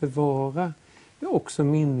viktigt att bevara också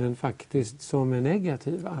minnen faktiskt som är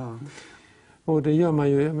negativa. Och det gör man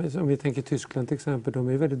ju, om vi tänker Tyskland till exempel, de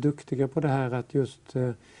är väldigt duktiga på det här att just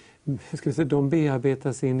de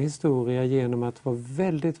bearbetar sin historia genom att vara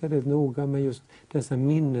väldigt, väldigt noga med just dessa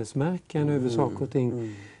minnesmärken över saker och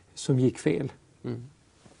ting som gick fel.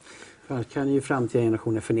 För kan ju framtida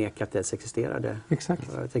generationer förneka att det existerade. Exakt.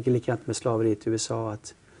 Jag tänker likadant med slaveriet i USA,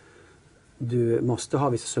 att du måste ha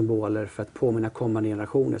vissa symboler för att påminna kommande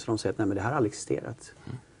generationer, så de säger att nej, men det här har aldrig existerat.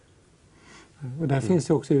 Och där finns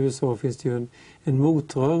det också i USA finns det ju en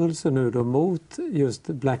motrörelse nu då mot just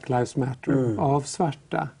Black Lives Matter av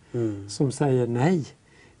svarta som säger nej,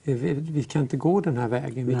 vi kan inte gå den här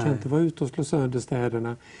vägen, vi kan inte vara ute och slå sönder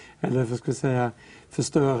städerna eller för ska säga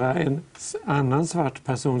förstöra en annan svart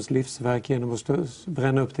persons livsverk genom att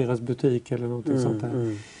bränna upp deras butik eller någonting sånt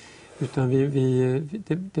där. Utan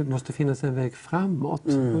det måste finnas en väg framåt.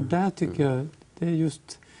 Och där tycker jag det är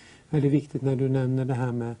just väldigt viktigt när du nämner det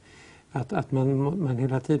här med att man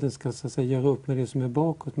hela tiden ska så att säga, göra upp med det som är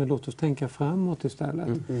bakåt, men låt oss tänka framåt istället.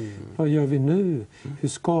 Vad gör vi nu? Hur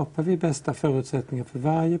skapar vi bästa förutsättningar för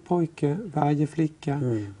varje pojke, varje flicka,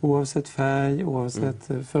 oavsett färg,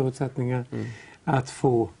 oavsett förutsättningar, att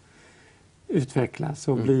få utvecklas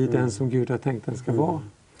och bli den som Gud har tänkt den ska vara.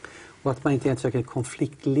 Och att man inte söker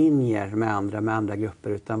konfliktlinjer med andra grupper,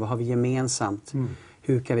 utan vad har vi gemensamt?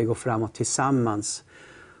 Hur kan vi gå framåt tillsammans?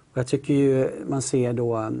 Och jag tycker ju man ser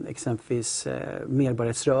då exempelvis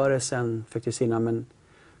medborgarrättsrörelsen faktiskt innan, men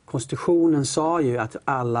konstitutionen sa ju att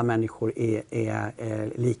alla människor är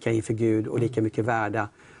lika inför Gud och lika mycket värda.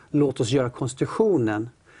 Låt oss göra konstitutionen.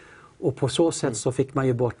 Och på så sätt så fick man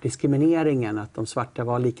ju bort diskrimineringen, att de svarta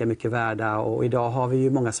var lika mycket värda. Och idag har vi ju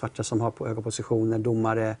många svarta som har höga positioner,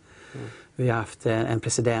 domare, vi har haft en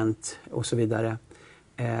president och så vidare.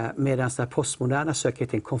 Medan det här postmoderna söker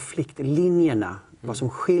till konfliktlinjerna, vad som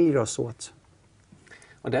skiljer oss åt.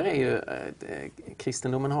 Och där är ju,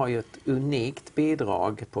 kristendomen har ju ett unikt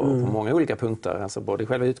bidrag på många olika punkter. Alltså både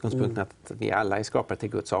själva utgångspunkten att vi alla är skapade till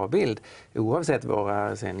Guds avbild, oavsett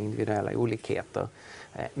våra individuella olikheter.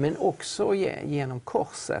 Men också genom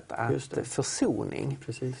korset att försoning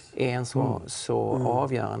är en så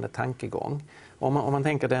avgörande tankegång. Om man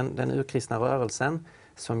tänker den urkristna rörelsen,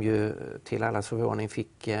 som ju till allas förvåning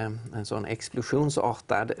fick en sån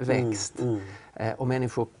explosionsartad växt. Och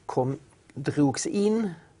människor drogs in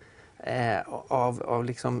av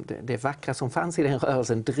liksom det vackra som fanns i den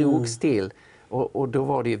rörelsen, drogs till. Och då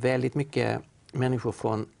var det ju väldigt mycket människor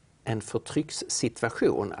från en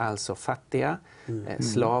förtryckssituation, alltså fattiga,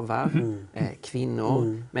 slavar,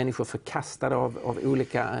 kvinnor, människor förkastade av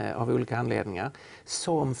olika anledningar,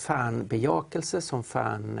 som fann bejakelse, som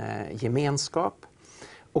fann gemenskap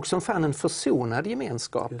och som fann en försonad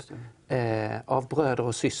gemenskap av bröder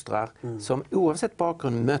och systrar som oavsett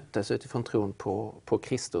bakgrund möttes utifrån tron på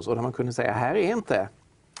Kristus, och där man kunde säga, här är inte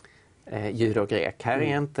jude och grek, här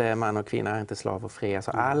är inte man och kvinna, här är inte slav och fri.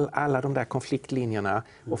 Alltså alla de där konfliktlinjerna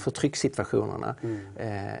och förtryckssituationerna,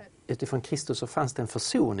 utifrån Kristus så fanns det en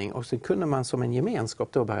försoning, och så kunde man som en gemenskap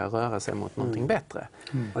då börja röra sig mot någonting bättre.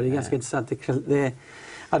 Och det är ganska intressant, det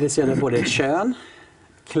adresserar både kön,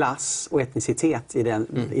 klass och etnicitet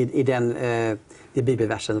i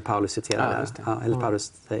bibelversen som Paulus citerar där. Eller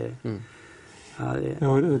Paulus säger.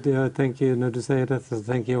 Jag tänker, när du säger detta så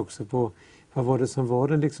tänker jag också på vad var det som var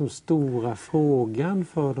den liksom stora frågan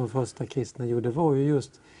för de första kristna? Jo, det var ju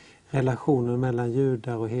just relationen mellan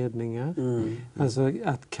judar och hedningar. Alltså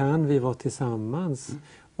att kan vi vara tillsammans?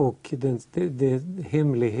 Och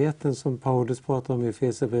hemligheten som Paulus pratar om i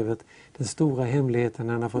Efesierbrevet, den stora hemligheten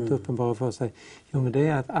han har fått uppenbara för sig, men det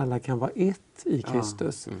är att alla kan vara ett i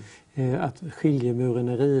Kristus. Att skiljemuren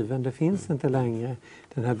är riven, det finns inte längre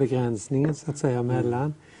den här begränsningen så att säga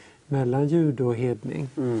mellan jude och hedning.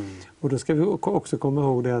 Och då ska vi också komma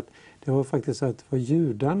ihåg det att det var faktiskt så att det var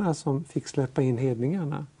judarna som fick släppa in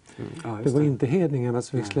hedningarna. Det var inte hedningarna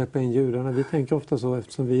som fick släppa in judarna. Vi tänker ofta så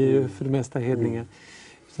eftersom vi är för det mesta hedningar.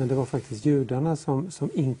 Men det var faktiskt judarna som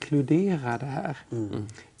inkluderade det här.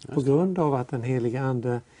 På grund av att den heliga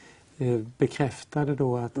ande bekräftade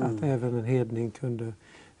då att även en hedning kunde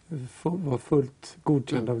vara fullt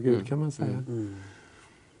godkänd av Gud, kan man säga.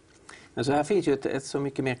 Men så här finns ju ett så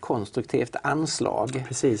mycket mer konstruktivt anslag.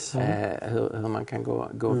 Precis. Hur man kan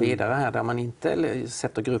gå vidare här, där man inte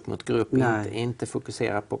sätter grupp mot grupp, inte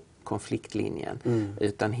fokuserar på konfliktlinjen,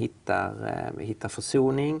 utan hittar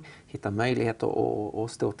försoning, hittar möjligheter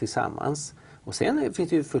att stå tillsammans. Och sen finns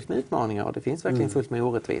det ju fullt med utmaningar, och det finns verkligen fullt med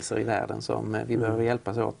orättvisor i världen som vi behöver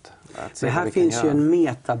hjälpas åt att se. Det här finns ju en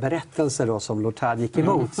metaberättelse då som Lotard gick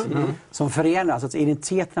emot, som förenar, alltså att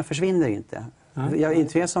identiteterna försvinner inte. Jag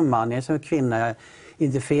identifierar som man, jag är som kvinna, jag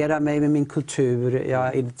identifierar mig med min kultur,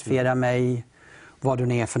 jag identifierar mig vad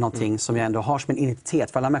du är för någonting som jag ändå har som en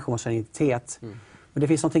identitet, för alla människor måste ha en identitet. Men det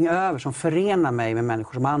finns någonting över som förenar mig med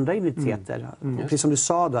människor som har andra identiteter. Precis som du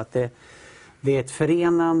sa då, att det är ett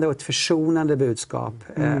förenande och ett försonande budskap.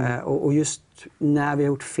 Och just när vi har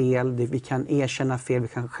gjort fel, vi kan erkänna fel, vi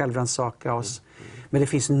kan självrannsaka oss. Men det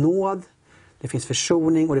finns nåd, det finns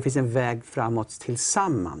försoning och det finns en väg framåt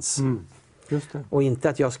tillsammans. Just det. Och inte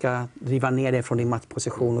att jag ska driva ner dig från din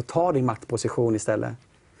maktposition och ta din maktposition istället.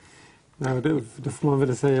 Nej, då får man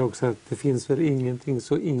väl säga också att det finns väl ingenting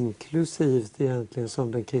så inklusivt egentligen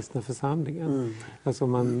som den kristna församlingen. Alltså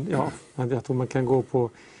jag tror man kan gå på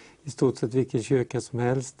i stort sett vilken kyrka som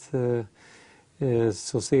helst,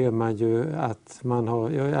 så ser man ju att man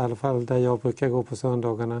har, i alla fall där jag brukar gå på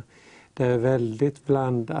söndagarna, det är väldigt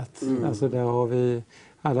blandat. Alltså där har vi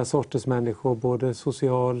alla sorters människor, både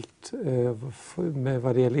socialt, med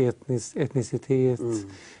vad det gäller etnicitet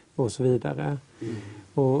och så vidare.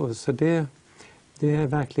 Och så det är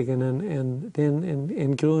verkligen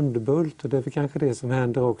en grundbult, och det är väl kanske det som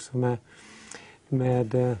händer också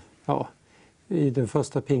med i den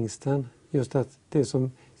första pingsten. Just att det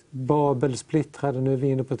som Babel splittrade, nu är vi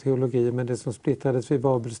inne på teologi, men det som splittrades vid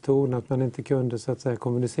Babels torn, att man inte kunde så att säga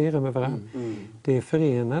kommunicera med varandra, det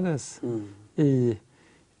förenades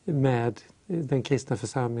med den kristna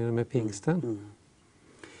församlingen, med pingsten.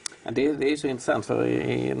 Ja, det är ju så intressant för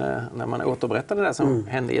när man återberättar det där som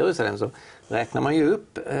hände i Jerusalem så räknar man ju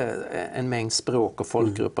upp en mängd språk och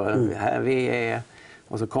folkgrupper. Här vi är,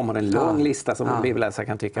 och så kommer det en lång lista som en bibelläsare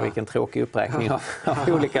kan tycka vilken tråkig uppräkning av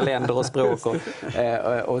olika länder och språk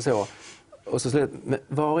och så. Och så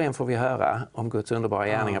var och en får vi höra om Guds underbara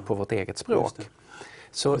gärningar på vårt eget språk.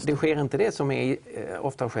 Så det sker inte det som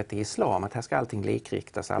ofta har skett i islam, att här ska allting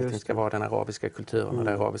likriktas, allting ska vara den arabiska kulturen och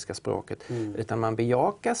det arabiska språket. Utan man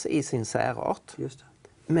bejakas i sin särart.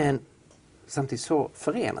 Men samtidigt så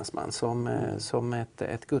förenas man som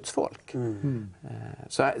ett Guds folk.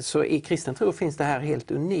 Så i kristen tro finns det här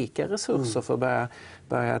helt unika resurser för att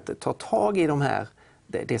börja ta tag i de här,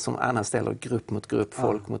 det som annars ställer grupp mot grupp,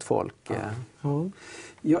 folk mot folk.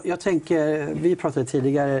 Jag tänker, vi pratade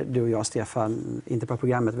tidigare, du och jag Stefan, inte på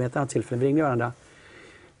programmet, men ett annat tillfälle, vi ringde varandra.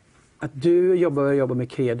 Att du jobbar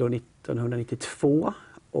med Credo 1992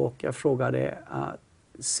 och jag frågade,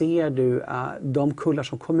 ser du de kullar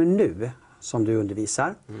som kommer nu, som du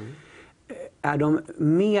undervisar, är de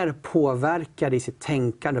mer påverkade i sitt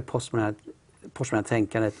tänkande, postmoderna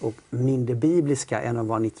tänkandet och mindre bibliska än de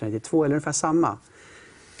var 1992, eller ungefär samma?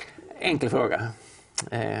 Enkel fråga.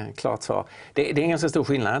 Klart svar. Det är en ganska stor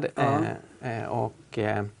skillnad.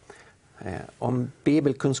 Om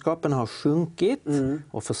bibelkunskapen har sjunkit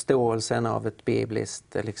och förståelsen av ett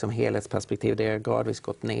bibliskt helhetsperspektiv det har gradvis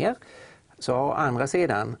gått ner, så har å andra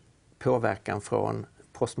sidan påverkan från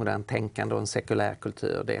postmodern tänkande och en sekulär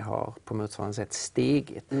kultur, det har på motsvarande sätt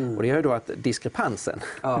stigit. Och det gör ju då att diskrepansen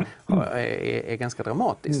är ganska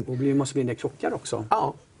dramatisk. Och måste bli en krockar också.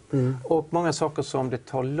 Ja. Och många saker som det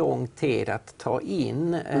tar lång tid att ta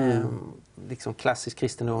in, klassisk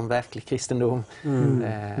kristendom, verklig kristendom,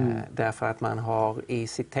 därför att man har i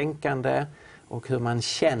sitt tänkande och hur man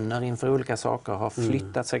känner inför olika saker har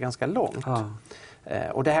flyttat sig ganska långt.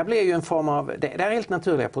 Och det här blir ju en form av, det är helt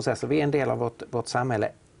naturliga processer, vi är en del av vårt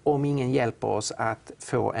samhälle om ingen hjälper oss att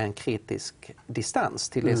få en kritisk distans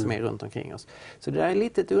till det som är runt omkring oss. Så det där är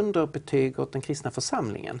lite ett underbetyg åt den kristna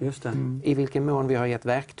församlingen. Just det. I vilken mån vi har gett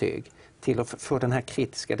verktyg till att få den här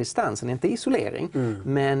kritiska distansen, inte isolering,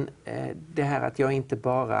 men det här att jag inte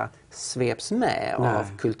bara sveps med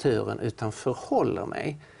av kulturen utan förhåller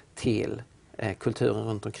mig till kulturen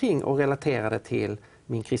runt omkring och relaterar det till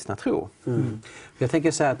min kristna tro. Jag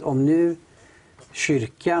tänker så här att om nu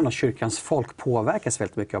kyrkan och kyrkans folk påverkas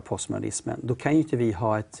väldigt mycket av postmodernismen, då kan ju inte vi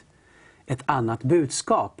ha ett annat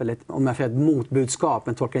budskap, eller om jag får ett motbudskap,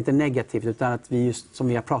 men tolkar inte negativt, utan att vi just som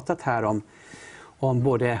vi har pratat här om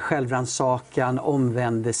både självrannsakan,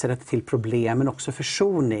 omvändelse, rätt till problem, men också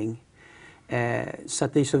försoning. Så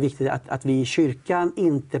att det är så viktigt att vi i kyrkan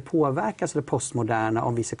inte påverkas av det postmoderna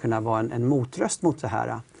om vi ska kunna vara en motröst mot det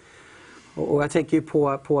här. Och jag tänker ju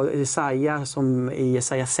på Jesaja, som i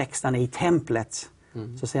Jesaja 16 i templet.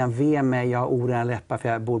 Så säger han, ve mig, jag har orena läppar, för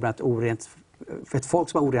jag bor bland för ett folk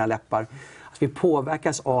som har orena läppar. Alltså vi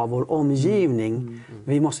påverkas av vår omgivning.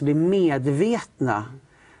 Vi måste bli medvetna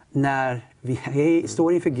när vi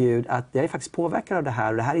står inför Gud att jag är faktiskt påverkad av det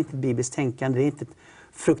här. Och det här är inte bibliskt tänkande, det är inte ett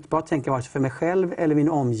fruktbart tänkande vare sig för mig själv eller min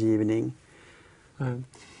omgivning.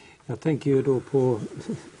 Jag tänker ju då på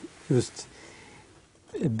just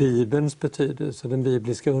Bibelns betydelse, den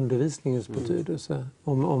bibliska undervisningens betydelse.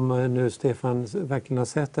 Om nu Stefan verkligen har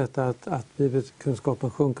sett detta, att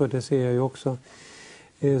bibelkunskapen sjunker, och det ser jag ju också,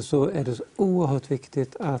 så är det så oerhört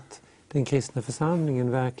viktigt att den kristna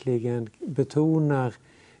församlingen verkligen betonar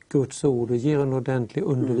Guds ord och ger en ordentlig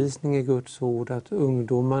undervisning i Guds ord, att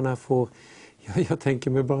ungdomarna får, jag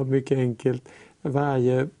tänker mig bara mycket enkelt,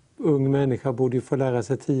 varje ung människa borde ju få lära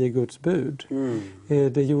sig 10 Guds bud.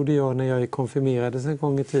 Det gjorde jag när jag konfirmerades en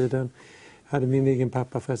gång i tiden. Jag hade min egen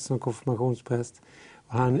pappa förresten som konfirmationspräst.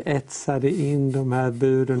 Och han etsade in de här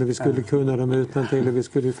buden och vi skulle kunna dem utantill och vi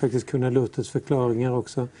skulle faktiskt kunna Luthers förklaringar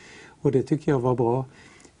också. Och det tycker jag var bra.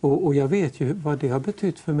 Och jag vet ju vad det har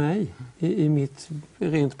betytt för mig i mitt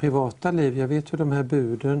rent privata liv. Jag vet hur de här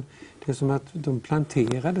buden, det är som att de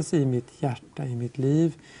planterades i mitt hjärta, i mitt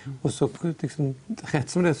liv. Och så rätt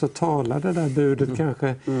som det så talade det där budet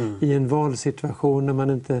kanske i en valsituation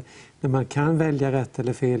när man kan välja rätt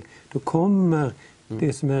eller fel. Då kommer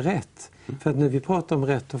det som är rätt. För att när vi pratar om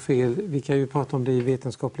rätt och fel, vi kan ju prata om det i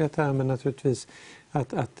vetenskapliga termer naturligtvis,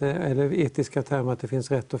 eller etiska termer, att det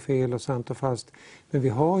finns rätt och fel och sant och falskt. Men vi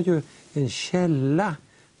har ju en källa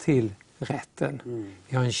till rätten.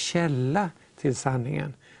 Vi har en källa till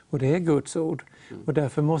sanningen. Och det är Guds ord. Och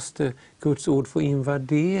därför måste Guds ord få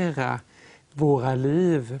invadera våra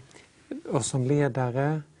liv. Och som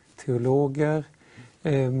ledare, teologer,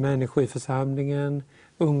 människor i församlingen,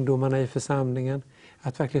 ungdomarna i församlingen.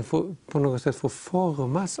 Att verkligen på något sätt få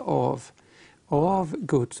formas av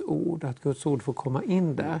Guds ord, att Guds ord får komma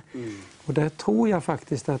in där. Och där tror jag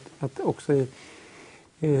faktiskt att också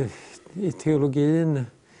i teologin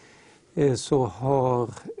så har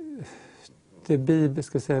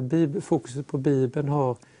fokuset på Bibeln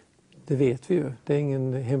har, det vet vi ju, det är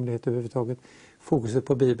ingen hemlighet överhuvudtaget, fokuset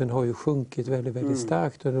på Bibeln har ju sjunkit väldigt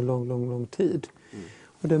starkt under lång tid.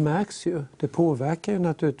 Och det märks ju, det påverkar ju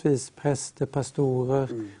naturligtvis präster, pastorer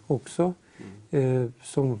också,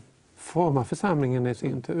 som formar församlingen i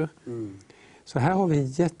sin tur. Så här har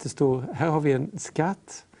vi här har vi en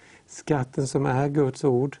skatten som är Guds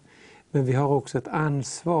ord, men vi har också ett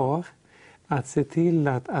ansvar att se till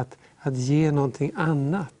att ge någonting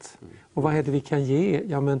annat. Och vad är det vi kan ge?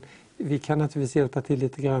 Ja, men vi kan naturligtvis hjälpa till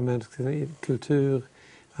lite grann med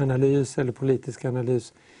kulturanalys eller politisk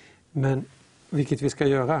analys, men vilket vi ska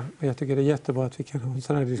göra. Och jag tycker det är jättebra att vi kan ha en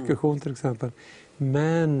sån här diskussion till exempel.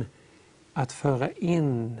 Men att föra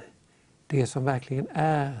in det som verkligen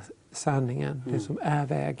är sanningen, det som är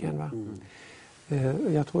vägen. Va?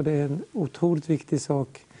 Jag tror det är en otroligt viktig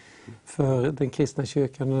sak för den kristna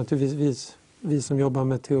kyrkan och naturligtvis vi som jobbar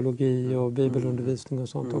med teologi och bibelundervisning och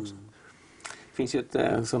sånt också. Det finns ju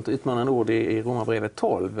ett sånt utmanande ord i Romarbrevet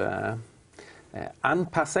 12.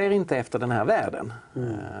 Anpassa er inte efter den här världen.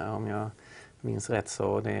 Om jag minns rätt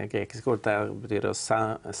så det grekiska ordet där betyder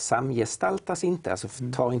samgestaltas inte, alltså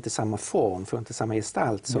tar inte samma form, får inte samma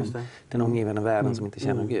gestalt som den omgivande världen som inte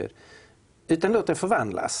känner Gud. Utan låt det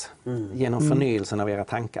förvandlas genom förnyelsen av era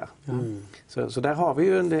tankar. Så där har vi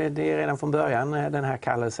ju, det är redan från början den här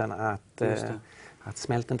kallelsen att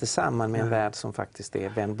smälta inte samman med en värld som faktiskt är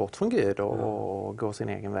vänd bort från Gud och går sin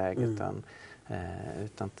egen väg utan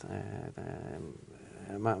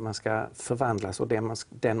man ska förvandlas och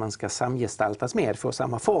den man ska samgestaltas med får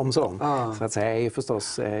samma form som så att säga är ju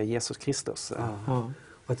förstås Jesus Kristus.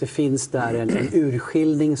 Och att det finns där en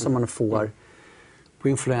urskiljning som man får på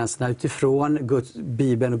influenserna utifrån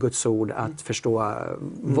Bibeln och Guds ord att förstå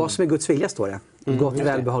vad som är Guds vilja, står det. Gott,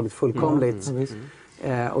 välbehagligt, fullkomligt.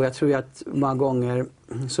 Och jag tror ju att många gånger,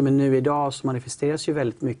 som är nu idag, så manifesteras ju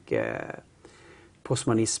väldigt mycket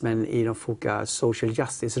postmodernismen i de olika social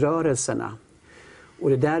justice-rörelserna. Och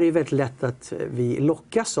det där är ju väldigt lätt att vi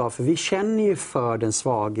lockas av, för vi känner ju för den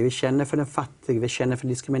svage, vi känner för den fattige, vi känner för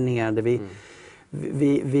diskriminerade.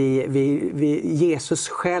 Jesus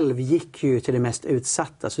själv gick ju till det mest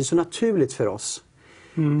utsatta, så det är så naturligt för oss.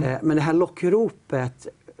 Men det här lockropet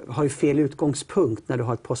har ju fel utgångspunkt när du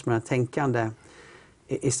har ett postmodernt tänkande,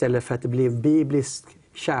 istället för att det blir en biblisk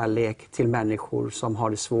kärlek till människor som har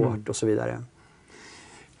det svårt och så vidare.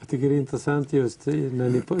 Jag tycker det är intressant just när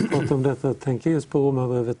ni pratar om detta, tänker just på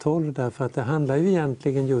Romarbrevet 12, därför att det handlar ju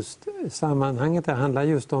egentligen just, sammanhanget det handlar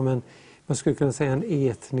just om en, man skulle kunna säga en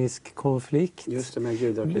etnisk konflikt. Just det, med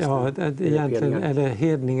judar. Ja, egentligen, eller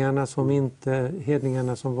hedningarna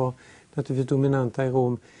som var naturligtvis dominanta i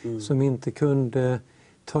Rom, som inte kunde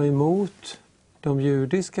ta emot de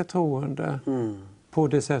judiska troende på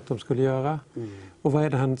det sätt de skulle göra. Och vad är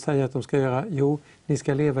det han säger att de ska göra? Jo, ni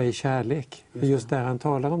ska leva i kärlek. Just där han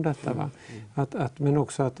talar om detta. Va? Men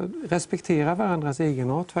också att respektera varandras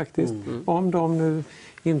egenart faktiskt. Om de nu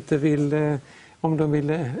inte vill, om de vill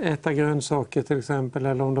äta grönsaker till exempel,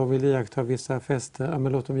 eller om de vill iaktta vissa fester, ja,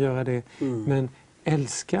 men låt dem göra det. Men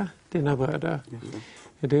älska dina bröder.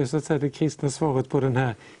 Det är så att säga det kristna svaret på den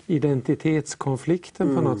här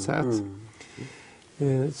identitetskonflikten på något sätt.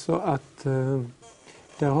 Så att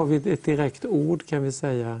där har vi ett direkt ord, kan vi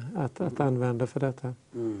säga, att använda för detta.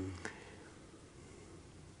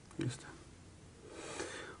 Just det.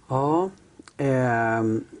 Ja,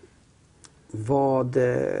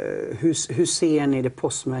 hur ser ni det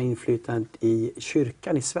postmoderna inflytandet i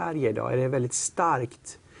kyrkan i Sverige idag? Är det väldigt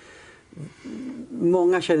starkt?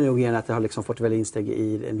 Många känner nog igen att det har liksom fått väldigt insteg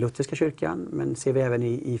i den lutherska kyrkan, men ser vi även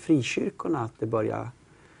i frikyrkorna att det börjar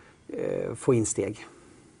få insteg?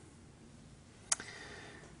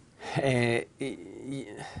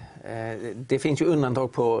 Det finns ju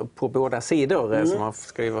undantag på båda sidor, så man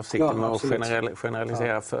ska ju vara försiktig med att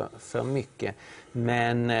generalisera för mycket.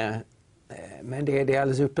 Men det är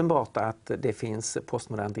alldeles uppenbart att det finns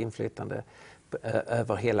postmodernt inflytande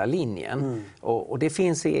över hela linjen. Och det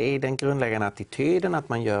finns i den grundläggande attityden att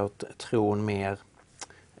man gör tron mer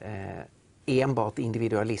enbart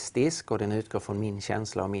individualistisk, och den utgår från min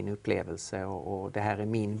känsla och min upplevelse, och det här är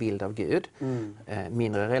min bild av Gud.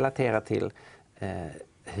 Mindre relaterat till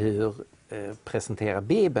hur presenterar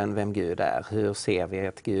Bibeln vem Gud är, hur ser vi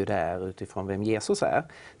att Gud är utifrån vem Jesus är.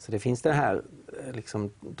 Så det finns det här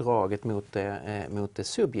liksom draget mot det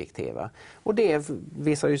subjektiva, och det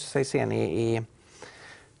visar ju sig sen i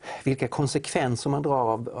vilka konsekvenser man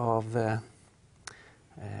drar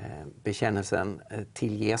bekännelsen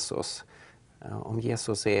till Jesus. Om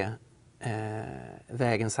Jesus är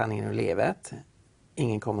vägen, sanningen och livet,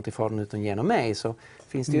 ingen kommer till Fadern utan genom mig, så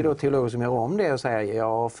finns det ju då teologer som gör om det och säger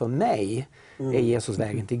ja, för mig är Jesus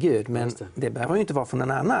vägen till Gud, men det behöver ju inte vara för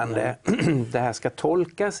någon annan. Det här ska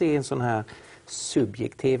tolkas i en sån här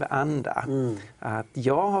subjektiv anda. Att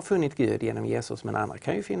jag har funnit Gud genom Jesus, men andra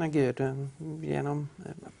kan ju finna Gud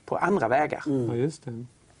på andra vägar. Ja, just det.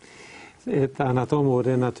 Ett annat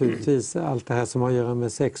område är naturligtvis allt det här som har att göra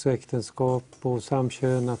med sex och äktenskap och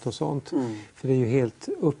samkönat och sånt. För det är ju helt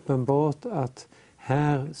uppenbart att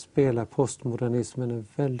här spelar postmodernismen en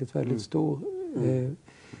väldigt, väldigt stor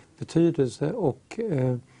betydelse, och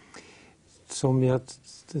som jag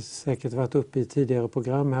säkert varit uppe i tidigare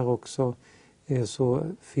program här också, så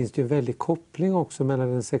finns det ju en väldig koppling också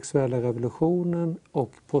mellan den sexuella revolutionen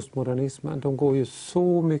och postmodernismen. De går ju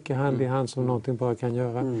så mycket hand i hand som någonting bara kan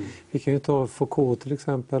göra. Vi kan ju ta Foucault till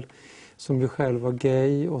exempel, som ju själv var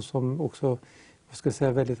gay och som också, vad ska jag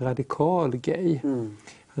säga, väldigt radikal gay.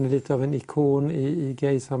 Han är lite av en ikon i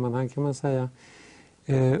gay-sammanhang kan man säga.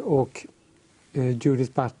 Och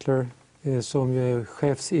Judith Butler som ju är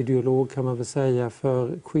chefsideolog kan man väl säga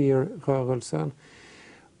för queer-rörelsen.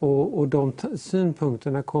 Och de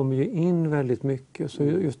synpunkterna kommer ju in väldigt mycket. Så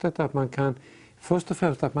just detta att man kan, först och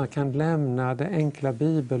främst att man kan lämna det enkla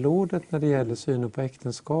bibelordet när det gäller synen på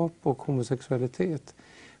äktenskap och homosexualitet.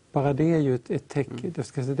 Bara det är ju ett tecken,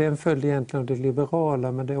 det är en följd egentligen av det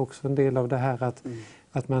liberala, men det är också en del av det här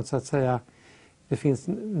att man så att säga, det finns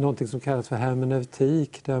någonting som kallas för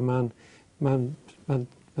hermeneutik, där man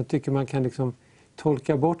tycker man kan liksom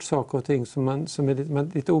tolka bort saker och ting som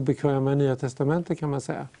är lite obekväma med Nya testamentet kan man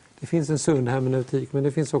säga. Det finns en sund hermeneutik, men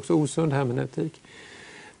det finns också osund hermeneutik.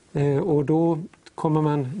 Och då kommer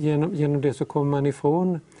man genom det så kommer man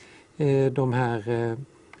ifrån de här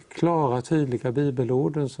klara, tydliga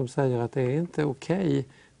bibelorden som säger att det är inte okej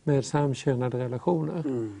med samkönade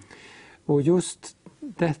relationer. Och just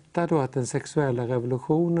detta då, att den sexuella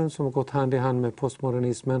revolutionen som har gått hand i hand med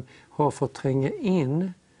postmodernismen har fått tränga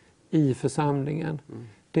in i församlingen.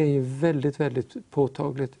 Det är ju väldigt, väldigt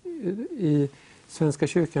påtagligt. I Svenska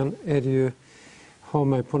kyrkan är det ju, har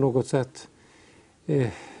man på något sätt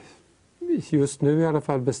just nu i alla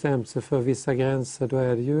fall bestämt sig för vissa gränser. Då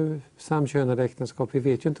är det ju samkönade äktenskap. Vi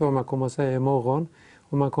vet ju inte vad man kommer att säga imorgon.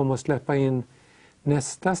 Om man kommer att släppa in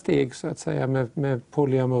nästa steg så att säga med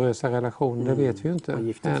polyamorösa relationer, det vet vi ju inte. Man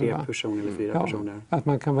gifter 3 personer eller 4 personer. Att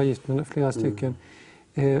man kan vara gift med flera stycken.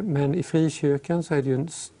 Men i frikyrkan så är det ju en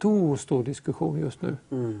stor diskussion just nu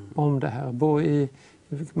om det här. Både i,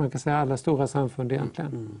 man kan säga alla stora samfund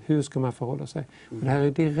egentligen. Hur ska man förhålla sig? Och det här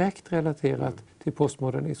är direkt relaterat till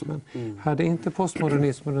postmodernismen. Hade inte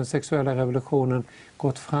postmodernismen och den sexuella revolutionen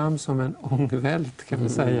gått fram som en ångvält kan man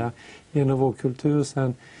säga genom vår kultur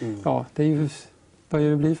sen, ja det är ju, börjar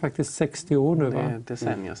det bli faktiskt 60 år nu, va? Det är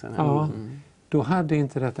decennier sedan. Ja. Då hade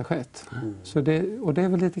inte detta skett. Så det är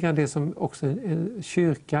väl lite grann det som också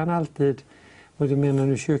kyrkan alltid, och det menar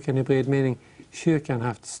nu kyrkan i bred mening, kyrkan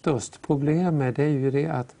haft störst problem med, det är ju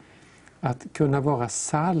det att kunna vara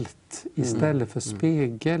salt istället för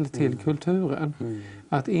spegel till kulturen.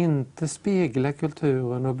 Att inte spegla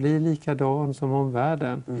kulturen och bli likadan som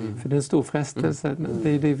omvärlden. För det är en stor frestelse. Det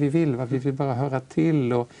är det vi vill, vi vill bara höra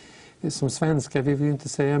till, och som svenskar vi vill ju inte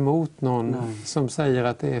säga emot någon som säger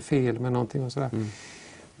att det är fel med någonting och sådär.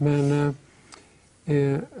 Men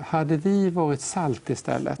hade vi varit salt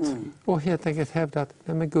istället och helt enkelt hävdat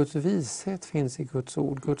att Guds vishet finns i Guds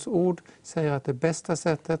ord. Guds ord säger att det bästa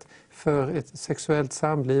sättet för ett sexuellt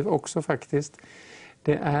samliv också faktiskt,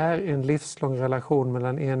 det är en livslång relation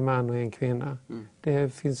mellan en man och en kvinna.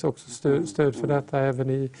 Det finns också stöd för detta även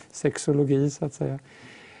i sexologi så att säga.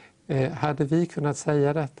 Hade vi kunnat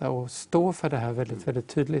säga detta och stå för det här väldigt, väldigt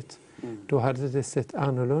tydligt, då hade det sett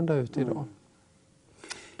annorlunda ut idag.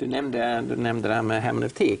 Du nämnde det här med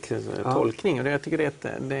hermeneutik, tolkning, och jag tycker det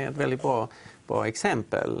är ett väldigt bra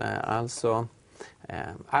exempel. Alltså,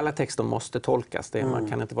 alla texter måste tolkas. Man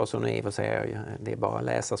kan inte vara så naiv och säga att det är bara att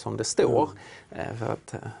läsa som det står. För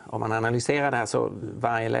att om man analyserar det här så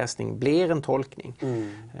varje läsning blir en tolkning.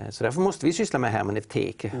 Så därför måste vi syssla med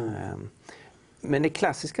hermeneutik. Men det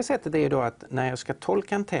klassiska sättet är ju då att när jag ska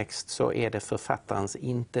tolka en text så är det författarens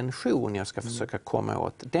intention jag ska försöka komma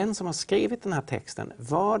åt. Den som har skrivit den här texten,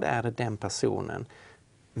 vad är det den personen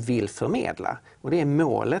vill förmedla? Och det är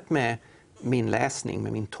målet med min läsning,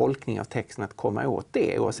 med min tolkning av texten, att komma åt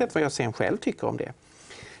det, oavsett vad jag sen själv tycker om det.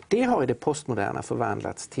 Det har i det postmoderna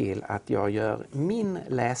förvandlats till att jag gör min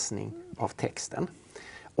läsning av texten.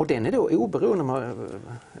 Och den är då oberoende.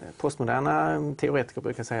 Postmoderna teoretiker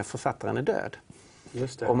brukar säga att författaren är död.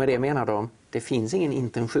 Just det. Och med det menar de, det finns ingen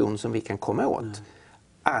intention som vi kan komma åt.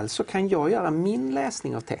 Alltså kan jag göra min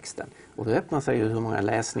läsning av texten. Och då öppnar sig ju hur många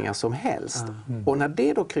läsningar som helst. Och när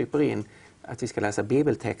det då kryper in att vi ska läsa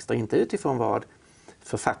bibeltexter, inte utifrån vad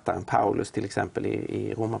författaren Paulus till exempel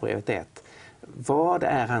i Romarbrevet 1, vad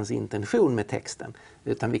är hans intention med texten?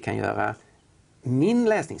 Utan vi kan göra min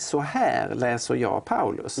läsning, så här läser jag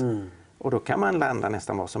Paulus. Och då kan man landa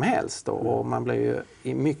nästan vad som helst. Och man blir ju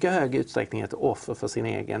i mycket hög utsträckning ett offer för sin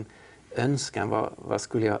egen önskan. Vad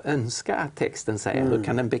skulle jag önska att texten säger? Hur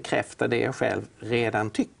kan den bekräfta det jag själv redan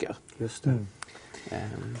tycker? Just det.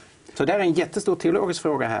 Så det är en jättestor teologisk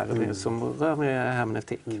fråga här som rör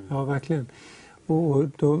hermeneutik. Ja, verkligen. Och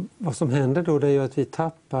då, vad som händer då, det är ju att vi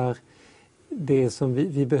tappar det som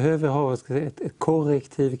vi behöver ha, ett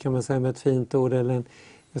korrektiv kan man säga med ett fint ord, eller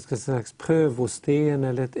en slags prövosten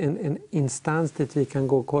eller en instans dit vi kan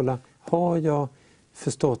gå och kolla, har jag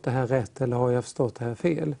förstått det här rätt eller har jag förstått det här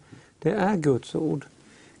fel? Det är Guds ord.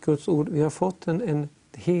 Guds ord, vi har fått en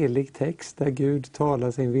helig text där Gud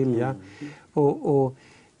talar sin vilja och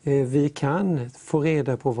vi kan få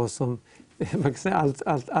reda på vad som, man kan säga,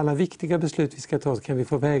 alla viktiga beslut vi ska ta kan vi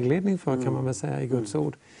få vägledning för, kan man väl säga, i Guds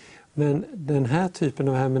ord. Men den här typen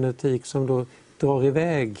av hermeneutik som då drar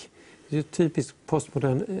iväg, det är ju typiskt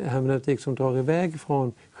postmodern hermeneutik som drar iväg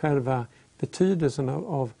från själva betydelsen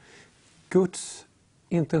av Guds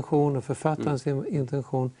intention och författarens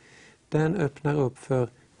intention, den öppnar upp för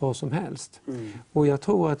vad som helst. Och jag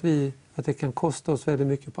tror att det kan kosta oss väldigt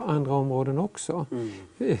mycket på andra områden också.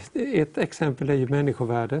 Ett exempel är ju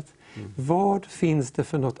människovärdet. Vad finns det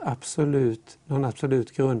för någon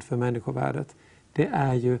absolut grund för människovärdet? Det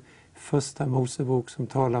är ju första Mosebok som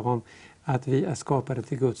talar om att vi är skapade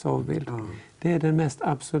till Guds avbild. Det är den mest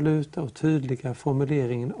absoluta och tydliga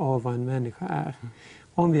formuleringen av vad en människa är.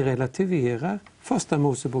 Om vi relativerar första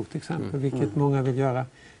Mosebok till exempel, vilket många vill göra,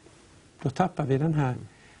 då tappar vi den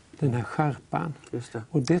här skärpan. Just det.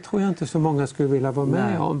 Och det tror jag inte så många skulle vilja vara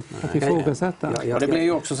med om, att ifrågasätta. Och det blir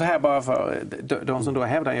ju också så här, bara för de som då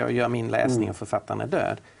hävdar jag gör min läsning och författaren är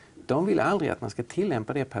död, de vill aldrig att man ska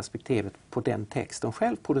tillämpa det perspektivet på den text de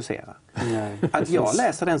själv producerar. Nej. Att jag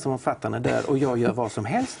läser den som författaren är död och jag gör vad som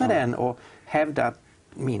helst med den och hävdar att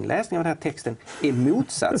min läsning av den här texten är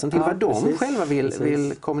motsatsen till vad de själva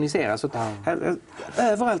vill kommunicera. Så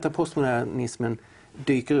överallt där postmodernismen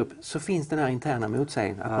dyker upp så finns den här interna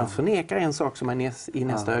motsägelsen. Att man förnekar en sak som man i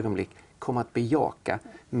nästa ögonblick kommer att bejaka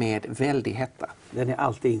med väldig hetta. Den är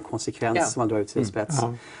alltid inkonsekvens som man drar ut sin spets.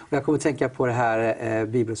 Och jag kommer att tänka på det här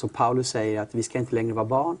Bibeln som Paulus säger, att vi ska inte längre vara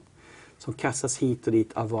barn som kastas hit och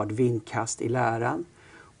dit av vad vindkast i läran.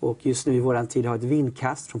 Och just nu i våran tid har ett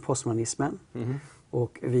vindkast från postmodernismen.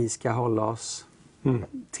 Och vi ska hålla oss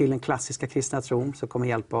till den klassiska kristna tron som kommer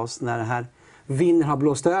hjälpa oss när den här vinden har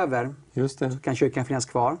blåst över. Just det. Så kan kyrkan finnas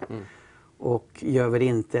kvar. Och gör vi det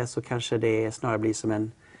inte så kanske det snarare blir som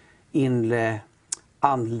en inre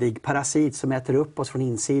andlig parasit som äter upp oss från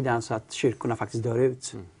insidan så att kyrkorna faktiskt dör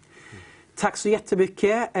ut. Tack så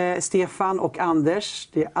jättemycket Stefan och Anders.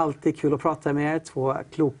 Det är alltid kul att prata med er, två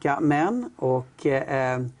kloka män. Och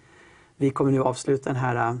vi kommer nu avsluta den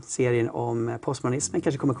här serien om postmodernismen.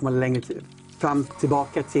 Kanske kommer komma längre fram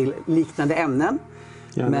tillbaka till liknande ämnen.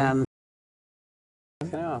 Men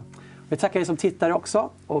vi tackar er som tittar också.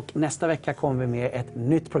 Och nästa vecka kommer vi med ett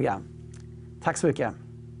nytt program. Tack så mycket.